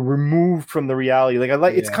like you're removed from the reality.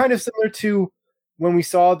 Like it's kind of similar to when we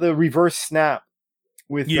saw the reverse snap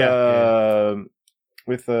with Yelena?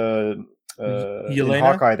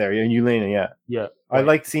 Hawkeye there, and Yelena, yeah. I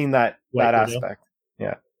liked seeing that aspect.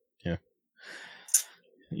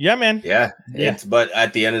 Yeah, man. Yeah. But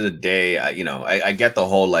at the end of the day, I get the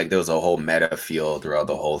whole like there was a whole meta feel throughout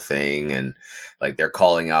the whole thing, and like they're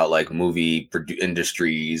calling out like movie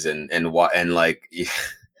industries and like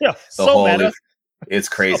the whole meta. It's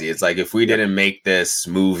crazy. It's like if we didn't make this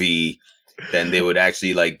movie, then they would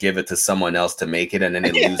actually like give it to someone else to make it, and then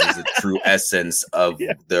it loses the true essence of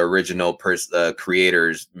the original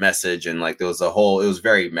creator's message. And like it was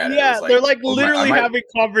very meta. Yeah, like, they're like literally having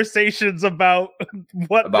conversations about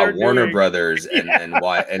Warner doing. Brothers and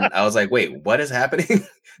why. And I was like, wait, what is happening?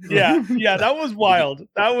 Yeah, that was wild.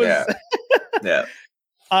 That was yeah.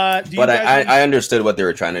 But I understood what they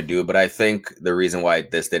were trying to do, but I think the reason why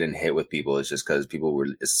this didn't hit with people is just because people were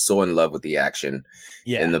so in love with the action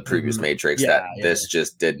in the previous Matrix that this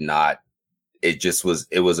just did not. It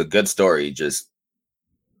was a good story, just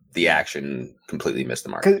the action completely missed the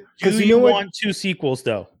mark. Because you want 2 sequels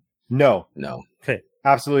though? No. Okay,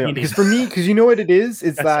 absolutely not. Because for me, because you know what it is,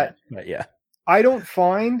 it's that I don't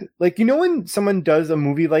find like when someone does a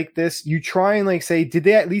movie like this, you try and like say, did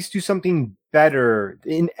they at least do something better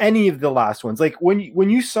in any of the last ones? Like when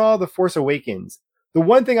you saw The Force Awakens, the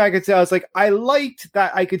one thing I could say, I was like, I liked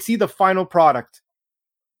that I could see the final product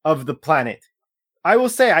of the planet. I will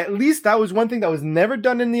say at least that was one thing that was never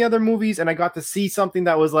done in the other movies, and I got to see something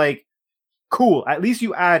that was like cool. At least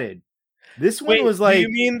you added. This one was like, do you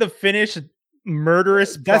mean the finished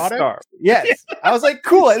murderous Death product? Star? Yes. I was like,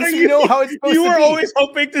 cool. At least you know how it's supposed to be. You were always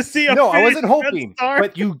hoping to see a No, I wasn't hoping,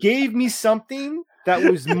 but you gave me something that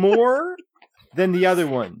was more than the other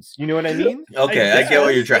ones. You know what I mean? Okay, I get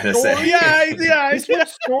what you're trying to say. Yeah. This one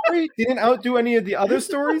story didn't outdo any of the other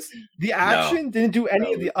stories. The action didn't do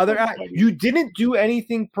any of the other. You didn't do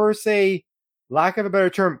anything per se, lack of a better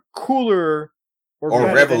term, cooler or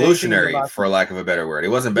revolutionary, for lack of a better word. It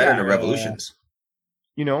wasn't better than Revolutions.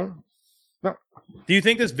 You know? No. Do you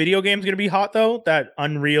think this video game is going to be hot though? That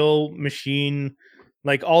Unreal machine,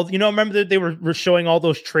 like all, remember that they were showing all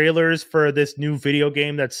those trailers for this new video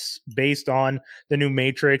game that's based on the new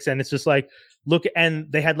Matrix, and it's just like, look,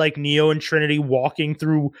 and they had like Neo and Trinity walking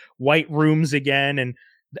through white rooms again,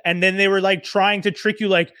 and then they were like trying to trick you,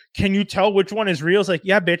 like, can you tell which one is real? It's like,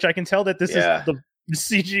 yeah, bitch, I can tell that this is the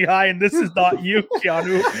CGI and this is not you,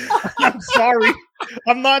 Keanu. I'm sorry,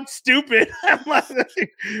 I'm not stupid. I'm not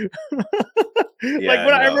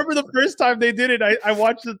I remember the first time they did it, I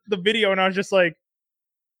watched the video and I was just like,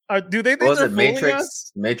 do they think was they're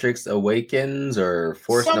it Matrix Awakens or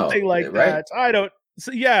Force something like right? that? I don't.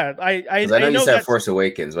 So yeah, I know you said Force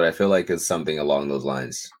Awakens, but I feel like it's something along those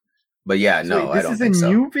lines. But yeah, no, I don't think so. This is a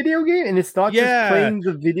new video game, and it's not just playing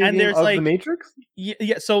the video game of the Matrix?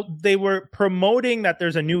 Yeah, so they were promoting that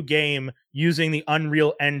there's a new game using the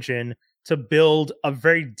Unreal Engine to build a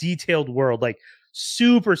very detailed world, like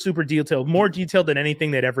super, super detailed, more detailed than anything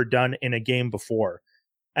they'd ever done in a game before.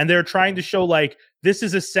 And they're trying to show, like, this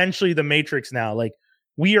is essentially the Matrix now. Like,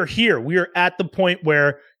 we are here. We are at the point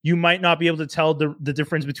where you might not be able to tell the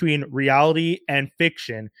difference between reality and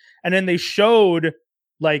fiction. And then they showed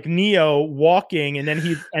like Neo walking, and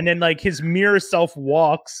then like his mirror self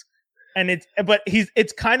walks, and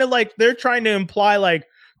it's kind of like they're trying to imply, like,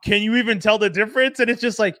 can you even tell the difference? And it's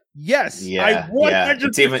just like, yes, I 100%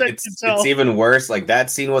 can tell. It's even worse. Like,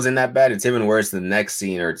 that scene wasn't that bad. It's even worse than the next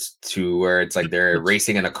scene, or it's to where it's like they're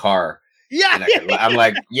racing in a car. Yeah, I'm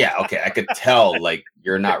like, yeah, okay, I could tell, like,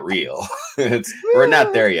 you're not real. We're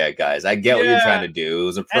not there yet, guys. I get what you're trying to do. It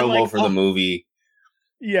was a promo for the movie.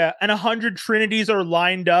 Yeah, and 100 Trinities are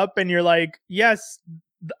lined up, and you're like, yes,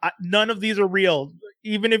 none of these are real.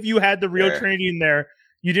 Even if you had the real Trinity in there,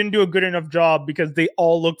 you didn't do a good enough job because they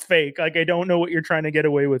all look fake. Like, I don't know what you're trying to get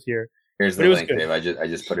away with here. Here's the link, Dave. I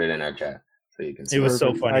just put it in our chat so you can see. It was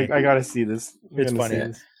so funny. I gotta see this. It's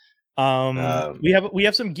funny. We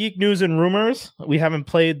have some geek news and rumors. We haven't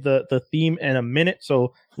played the theme in a minute,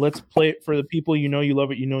 so let's play it for the people. You know you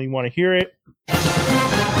love it. You know you want to hear it.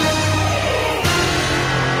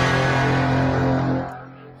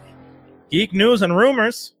 Geek news and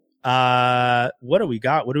rumors. What do we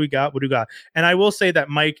got? And I will say that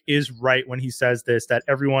Mike is right when he says this, that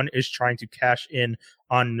everyone is trying to cash in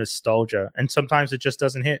on nostalgia, and sometimes it just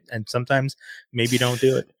doesn't hit, and sometimes maybe don't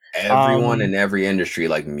do it. Everyone in every industry,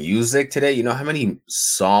 like music today, you know how many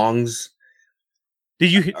songs?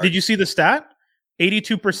 Did you see the stat?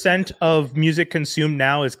 82% of music consumed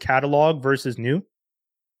now is catalog versus new.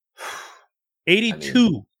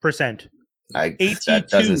 82%. That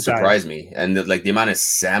doesn't surprise me. And the amount of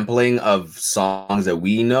sampling of songs that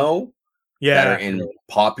we know that are in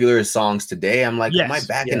popular songs today, I'm like, am I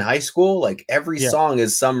back in high school? Like, every song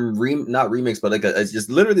is some not remix, but like it's just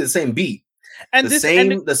literally the same beat. And the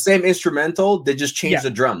same instrumental. They just changed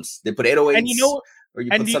the drums. They put 808s, and or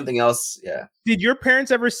you put something else. Yeah. Did your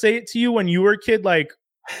parents ever say it to you when you were a kid? Like,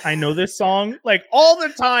 I know this song, like, all the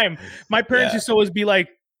time. My parents used to always be like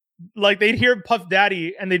they'd hear Puff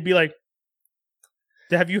Daddy and they'd be like,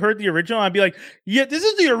 have you heard the original? I'd be like, yeah, this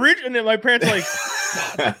is the original. And my parents are like,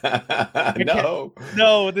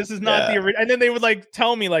 no, this is not the original. And then they would like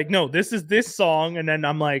tell me, like, no, this is this song. And then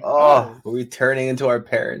I'm like, are we turning into our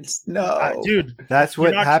parents? No, dude, that's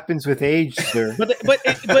what happens with age, sir. But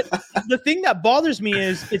the thing that bothers me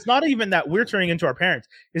is it's not even that we're turning into our parents,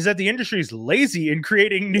 is that the industry is lazy in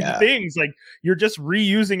creating new things. Like, you're just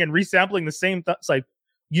reusing and resampling the same It's like,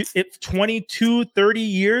 it's 22, 30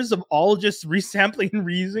 years of all just resampling and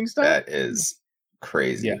reusing stuff. That is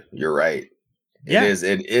crazy. Yeah. You're right.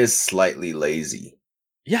 It is slightly lazy.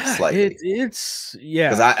 Yeah, slightly. Because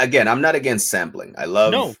I'm not against sampling. I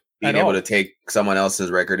love being able to take someone else's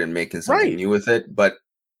record and making something new with it, but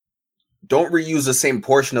don't reuse the same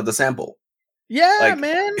portion of the sample. Yeah, like,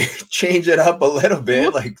 man. Change it up a little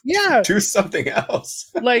bit. Like, do something else.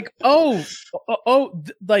 Like,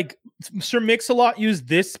 like Sir Mix-a-Lot used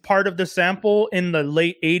this part of the sample in the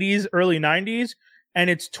late 80s, early 90s, and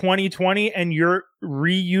it's 2020, and you're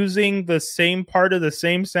reusing the same part of the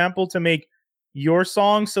same sample to make your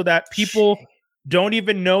song so that people don't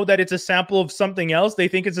even know that it's a sample of something else. They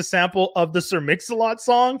think it's a sample of the Sir Mix-a-Lot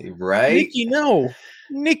song. Right?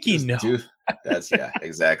 Nikki, no. That's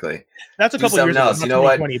exactly. That's a couple years else. You know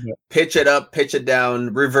what? Pitch it up, pitch it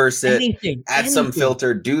down, reverse it, add some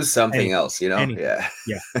filter, do something else. You know? Yeah.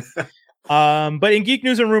 But in Geek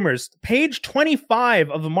News and Rumors, page 25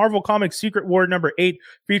 of the Marvel Comics Secret War #8,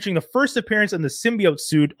 featuring the first appearance in the symbiote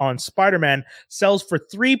suit on Spider-Man, sells for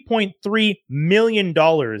 $3.3 million,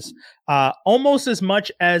 almost as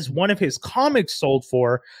much as one of his comics sold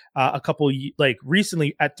for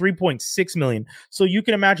recently at $3.6 million. So you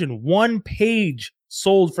can imagine one page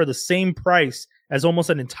sold for the same price as almost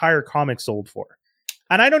an entire comic sold for.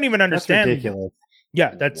 And I don't even understand. That's ridiculous.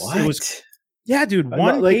 Yeah, it was Yeah, dude.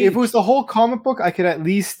 One like page. If it was the whole comic book, I could at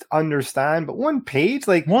least understand. But one page,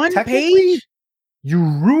 like one page, you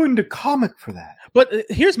ruined a comic for that. But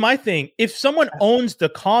here's my thing: if someone owns the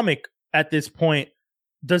comic at this point,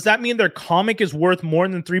 does that mean their comic is worth more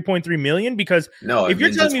than 3.3 million? Because no, if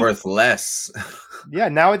you're telling me worth less. Yeah,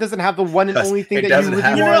 now it doesn't have the one and only thing that you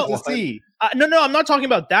really wanted to see. No, I'm not talking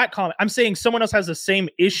about that comic. I'm saying someone else has the same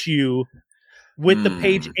issue with the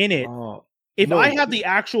page in it. If I have the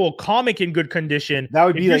actual comic in good condition, that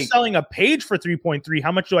would be you're selling a page for 3.3.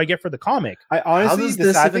 How much do I get for the comic? I honestly,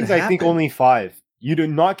 the sad thing is, I think only 5. You do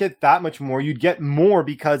not get that much more. You'd get more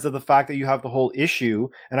because of the fact that you have the whole issue,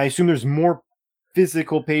 and I assume there's more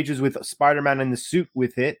physical pages with Spider-Man in the suit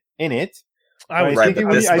with it in it. Right,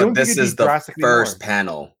 but this is the first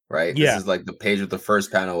panel, right? Yeah. This is like the page with the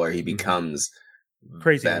first panel where he becomes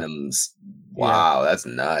crazy Venom's. Wow, that's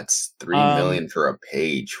nuts. 3 million for a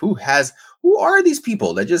page. Who are these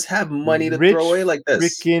people that just have money to throw away like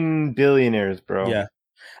this? Freaking billionaires, bro. Yeah.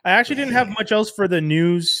 I actually didn't have much else for the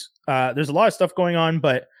news. There's a lot of stuff going on,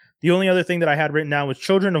 but the only other thing that I had written down was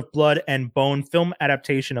Children of Blood and Bone film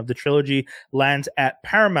adaptation of the trilogy lands at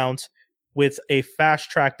Paramount with a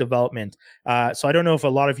fast-track development. So I don't know if a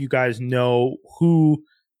lot of you guys know who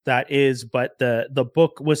that is, but the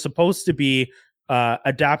book was supposed to be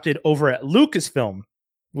adapted over at Lucasfilm,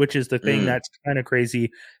 which is the thing that's kind of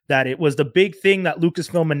crazy, that it was the big thing that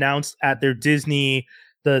Lucasfilm announced at their Disney,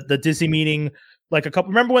 the Disney meeting, like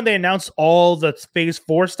remember when they announced all the Phase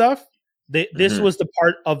 4 stuff? This was the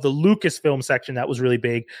part of the Lucasfilm section that was really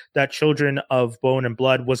big, that Children of Bone and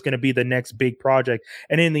Blood was going to be the next big project.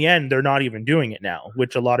 And in the end, they're not even doing it now,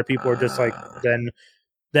 which a lot of people are just like,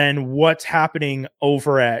 then what's happening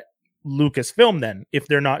over at Lucasfilm then? If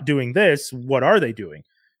they're not doing this, what are they doing?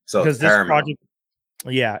 So because this project,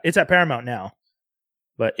 it's at Paramount now.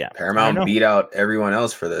 But yeah, Paramount beat out everyone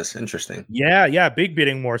else for this. Interesting. Yeah, big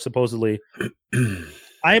bidding war supposedly.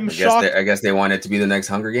 I'm shocked. I guess they want it to be the next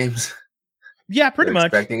Hunger Games. Yeah, pretty much.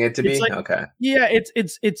 Expecting it to be like, okay. Yeah,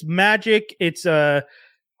 it's magic. It's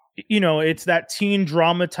it's that teen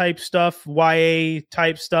drama type stuff, YA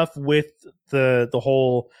type stuff with the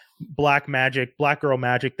whole black girl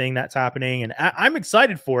magic thing that's happening, and I'm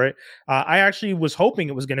excited for it. I actually was hoping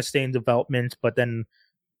it was going to stay in development, but then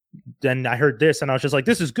I heard this, and I was just like,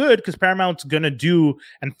 this is good because Paramount's going to do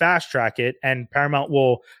and fast track it, and Paramount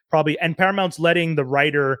will Paramount's letting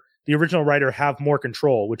the original writer have more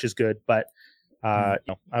control, which is good, but. I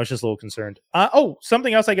was just a little concerned.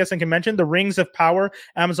 Something else I guess I can mention: the Rings of Power,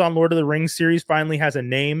 Amazon Lord of the Rings series finally has a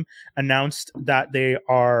name. Announced that they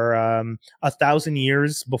are 1,000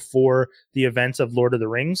 years before the events of Lord of the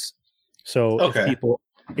Rings. So if people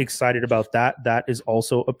excited about that, that is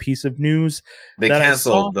also a piece of news. They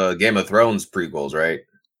canceled the Game of Thrones prequels, right?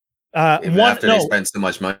 They spent so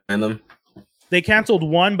much money on them. They canceled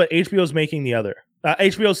one, but HBO's making the other.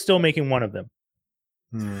 HBO's still making one of them.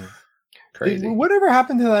 Crazy. Whatever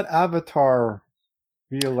happened to that Avatar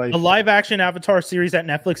real life? A live action Avatar series at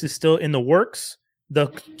Netflix is still in the works. The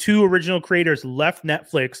 2 original creators left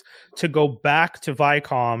Netflix to go back to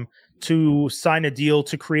Viacom to sign a deal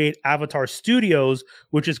to create Avatar Studios,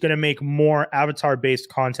 which is going to make more Avatar based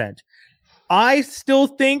content. I still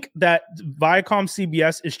think that Viacom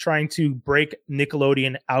CBS is trying to break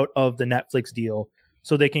Nickelodeon out of the Netflix deal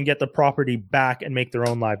so they can get the property back and make their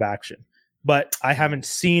own live action. But I haven't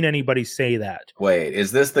seen anybody say that. Wait,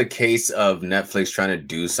 is this the case of Netflix trying to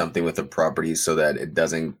do something with the property so that it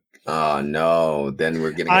doesn't? Oh no! Then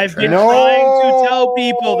we're getting. I've been trying to tell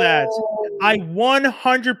people that. I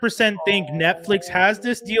 100% think Netflix has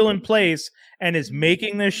this deal in place and is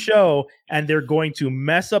making this show, and they're going to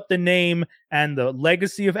mess up the name and the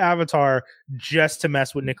legacy of Avatar just to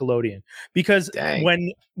mess with Nickelodeon. Because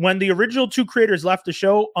when the original 2 creators left the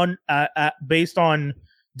show based on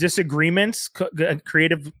disagreements,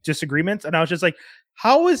 creative disagreements, and I was just like,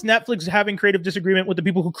 how is Netflix having creative disagreement with the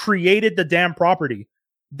people who created the damn property?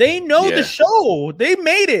 They know the show, they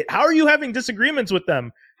made it. How are you having disagreements with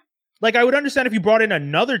them? Like, I would understand if you brought in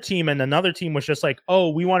another team and another team was just like,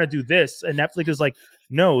 oh, we want to do this, and Netflix is like,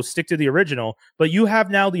 no, stick to the original. But you have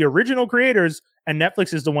now the original creators, and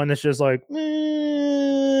Netflix is the one that's just like,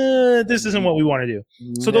 this isn't what we want to do.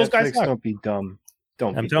 So Netflix, those guys don't be dumb.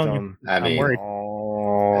 I'm telling you. I'm worried.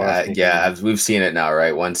 We've seen it now,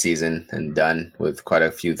 right? 1 season and done with quite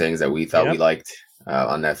a few things that we thought we liked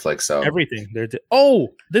on Netflix. So everything.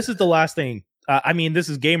 This is the last thing. This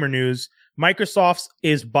is gamer news. Microsoft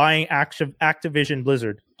is buying Activision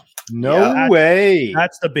Blizzard. No way.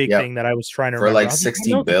 That's the big thing that I was trying to remember. For like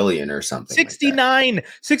 60 billion or something.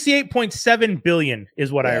 68.7 billion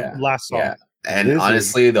is what I last saw. And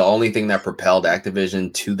honestly, the only thing that propelled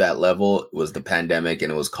Activision to that level was the pandemic,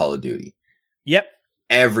 and it was Call of Duty. Yep.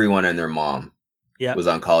 Everyone and their mom was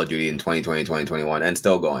on Call of Duty in 2020, 2021, and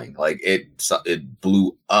still going. Like it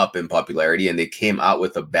blew up in popularity, and they came out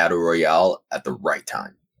with a battle royale at the right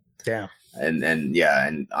time. Yeah.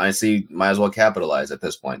 And honestly, might as well capitalize at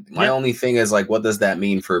this point. My only thing is like, what does that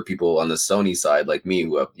mean for people on the Sony side, like me,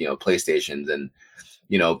 who have PlayStations, and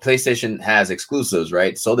PlayStation has exclusives,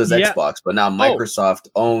 right? So does Xbox, but now Microsoft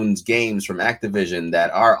owns games from Activision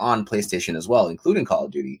that are on PlayStation as well, including Call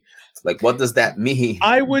of Duty. Like, what does that mean?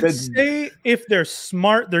 I would say if they're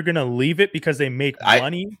smart, they're gonna leave it because they make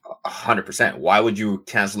money. 100%. Why would you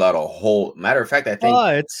cancel out a whole? Matter of fact, I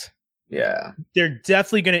think. They're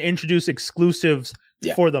definitely going to introduce exclusives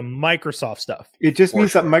for the Microsoft stuff. It just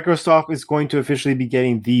means that Microsoft is going to officially be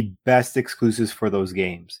getting the best exclusives for those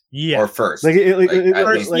games. Yeah, or first,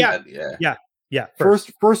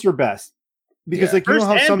 first or best, because first you know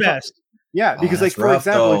how some best. Yeah, because for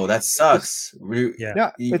example, that sucks.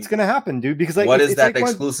 It's gonna happen, dude. Because what is that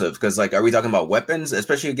exclusive? Because are we talking about weapons,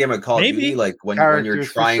 especially a game like Call of Duty? Like when you're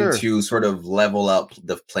trying to sort of level up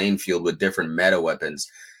the playing field with different meta weapons,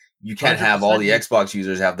 you can't have all the Xbox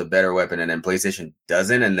users have the better weapon, and then PlayStation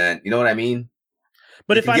doesn't, and then you know what I mean.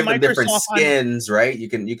 But if I'm Microsoft, different skins, right? You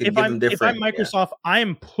can give them different. If I'm Microsoft,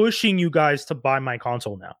 I'm pushing you guys to buy my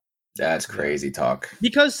console now. That's crazy talk.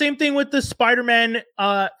 Because same thing with the Spider-Man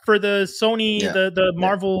for the Sony, the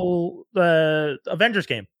Marvel Avengers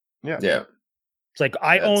game. Yeah. It's like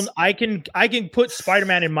I can put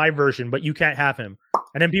Spider-Man in my version, but you can't have him.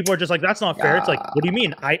 And then people are just like, that's not fair. It's like, what do you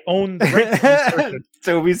mean? I own the right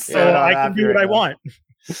so I can do what I want.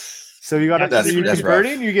 So you got to you're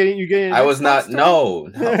converting. You're getting. I was not. No.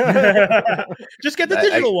 Just get the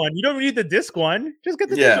digital one. You don't need the disc one. Just get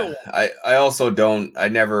the digital one. I also don't. I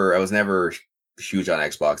was never huge on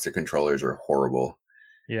Xbox. Their controllers were horrible.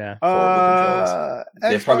 Yeah.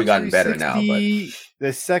 They've probably gotten better now. But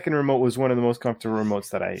the second remote was one of the most comfortable remotes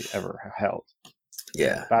that I ever held.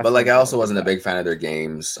 Yeah, but I also wasn't a big fan of their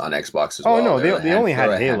games on Xbox as well. Oh no, they only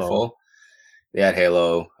had Halo. They had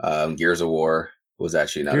Halo. Gears of War was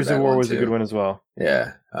actually not. Gears of War was a good one as well.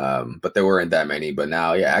 Yeah, but there weren't that many. But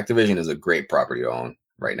now, Activision is a great property to own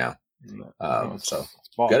right now. So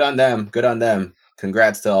good on them. Good on them.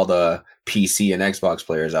 Congrats to all the PC and Xbox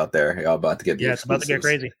players out there. Y'all about to get it's about to get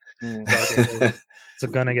crazy. It's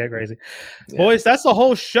gonna get crazy, boys. That's the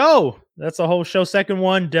whole show. Second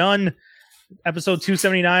one done. Episode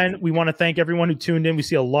 279. We want to thank everyone who tuned in. We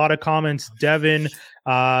see a lot of comments. Devin,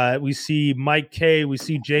 we see Mike K, we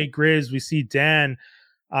see Jay Grizz, we see Dan,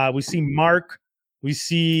 we see Mark, we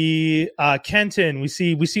see Kenton, we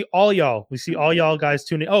see all y'all. We see all y'all guys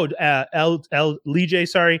tuning in. Lee J,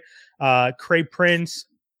 sorry, Cray Prince.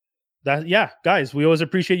 Guys, we always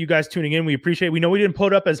appreciate you guys tuning in. We know we didn't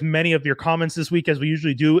put up as many of your comments this week as we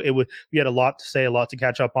usually do. We had a lot to say, a lot to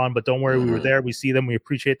catch up on, but don't worry, we were there. We see them, we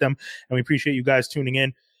appreciate them, and we appreciate you guys tuning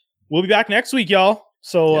in. We'll be back next week, y'all.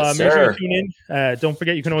 So make sure you tune in. Don't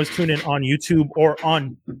forget, you can always tune in on YouTube or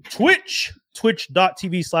on Twitch,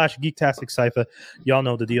 twitch.tv/Geektastic Cypher. Y'all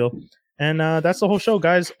know the deal. And that's the whole show,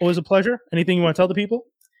 guys. Always a pleasure. Anything you want to tell the people?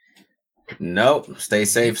 Nope. Stay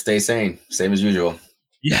safe, stay sane. Same as usual.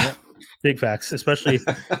 Yeah. Big facts, especially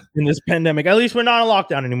in this pandemic. At least we're not on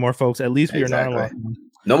lockdown anymore, folks. At least we are not on lockdown.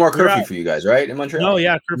 No more curfew for you guys, right? In Montreal?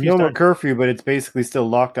 No, curfew. No more curfew, but it's basically still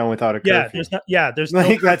lockdown without a curfew. There's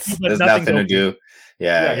nothing to do.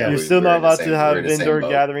 Yeah. You're still not allowed to have indoor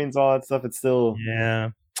gatherings, all that stuff. It's still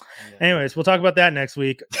Anyways, we'll talk about that next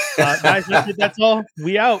week. Guys, that's all.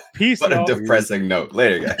 We out. Peace. What a depressing note.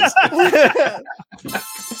 Later, guys.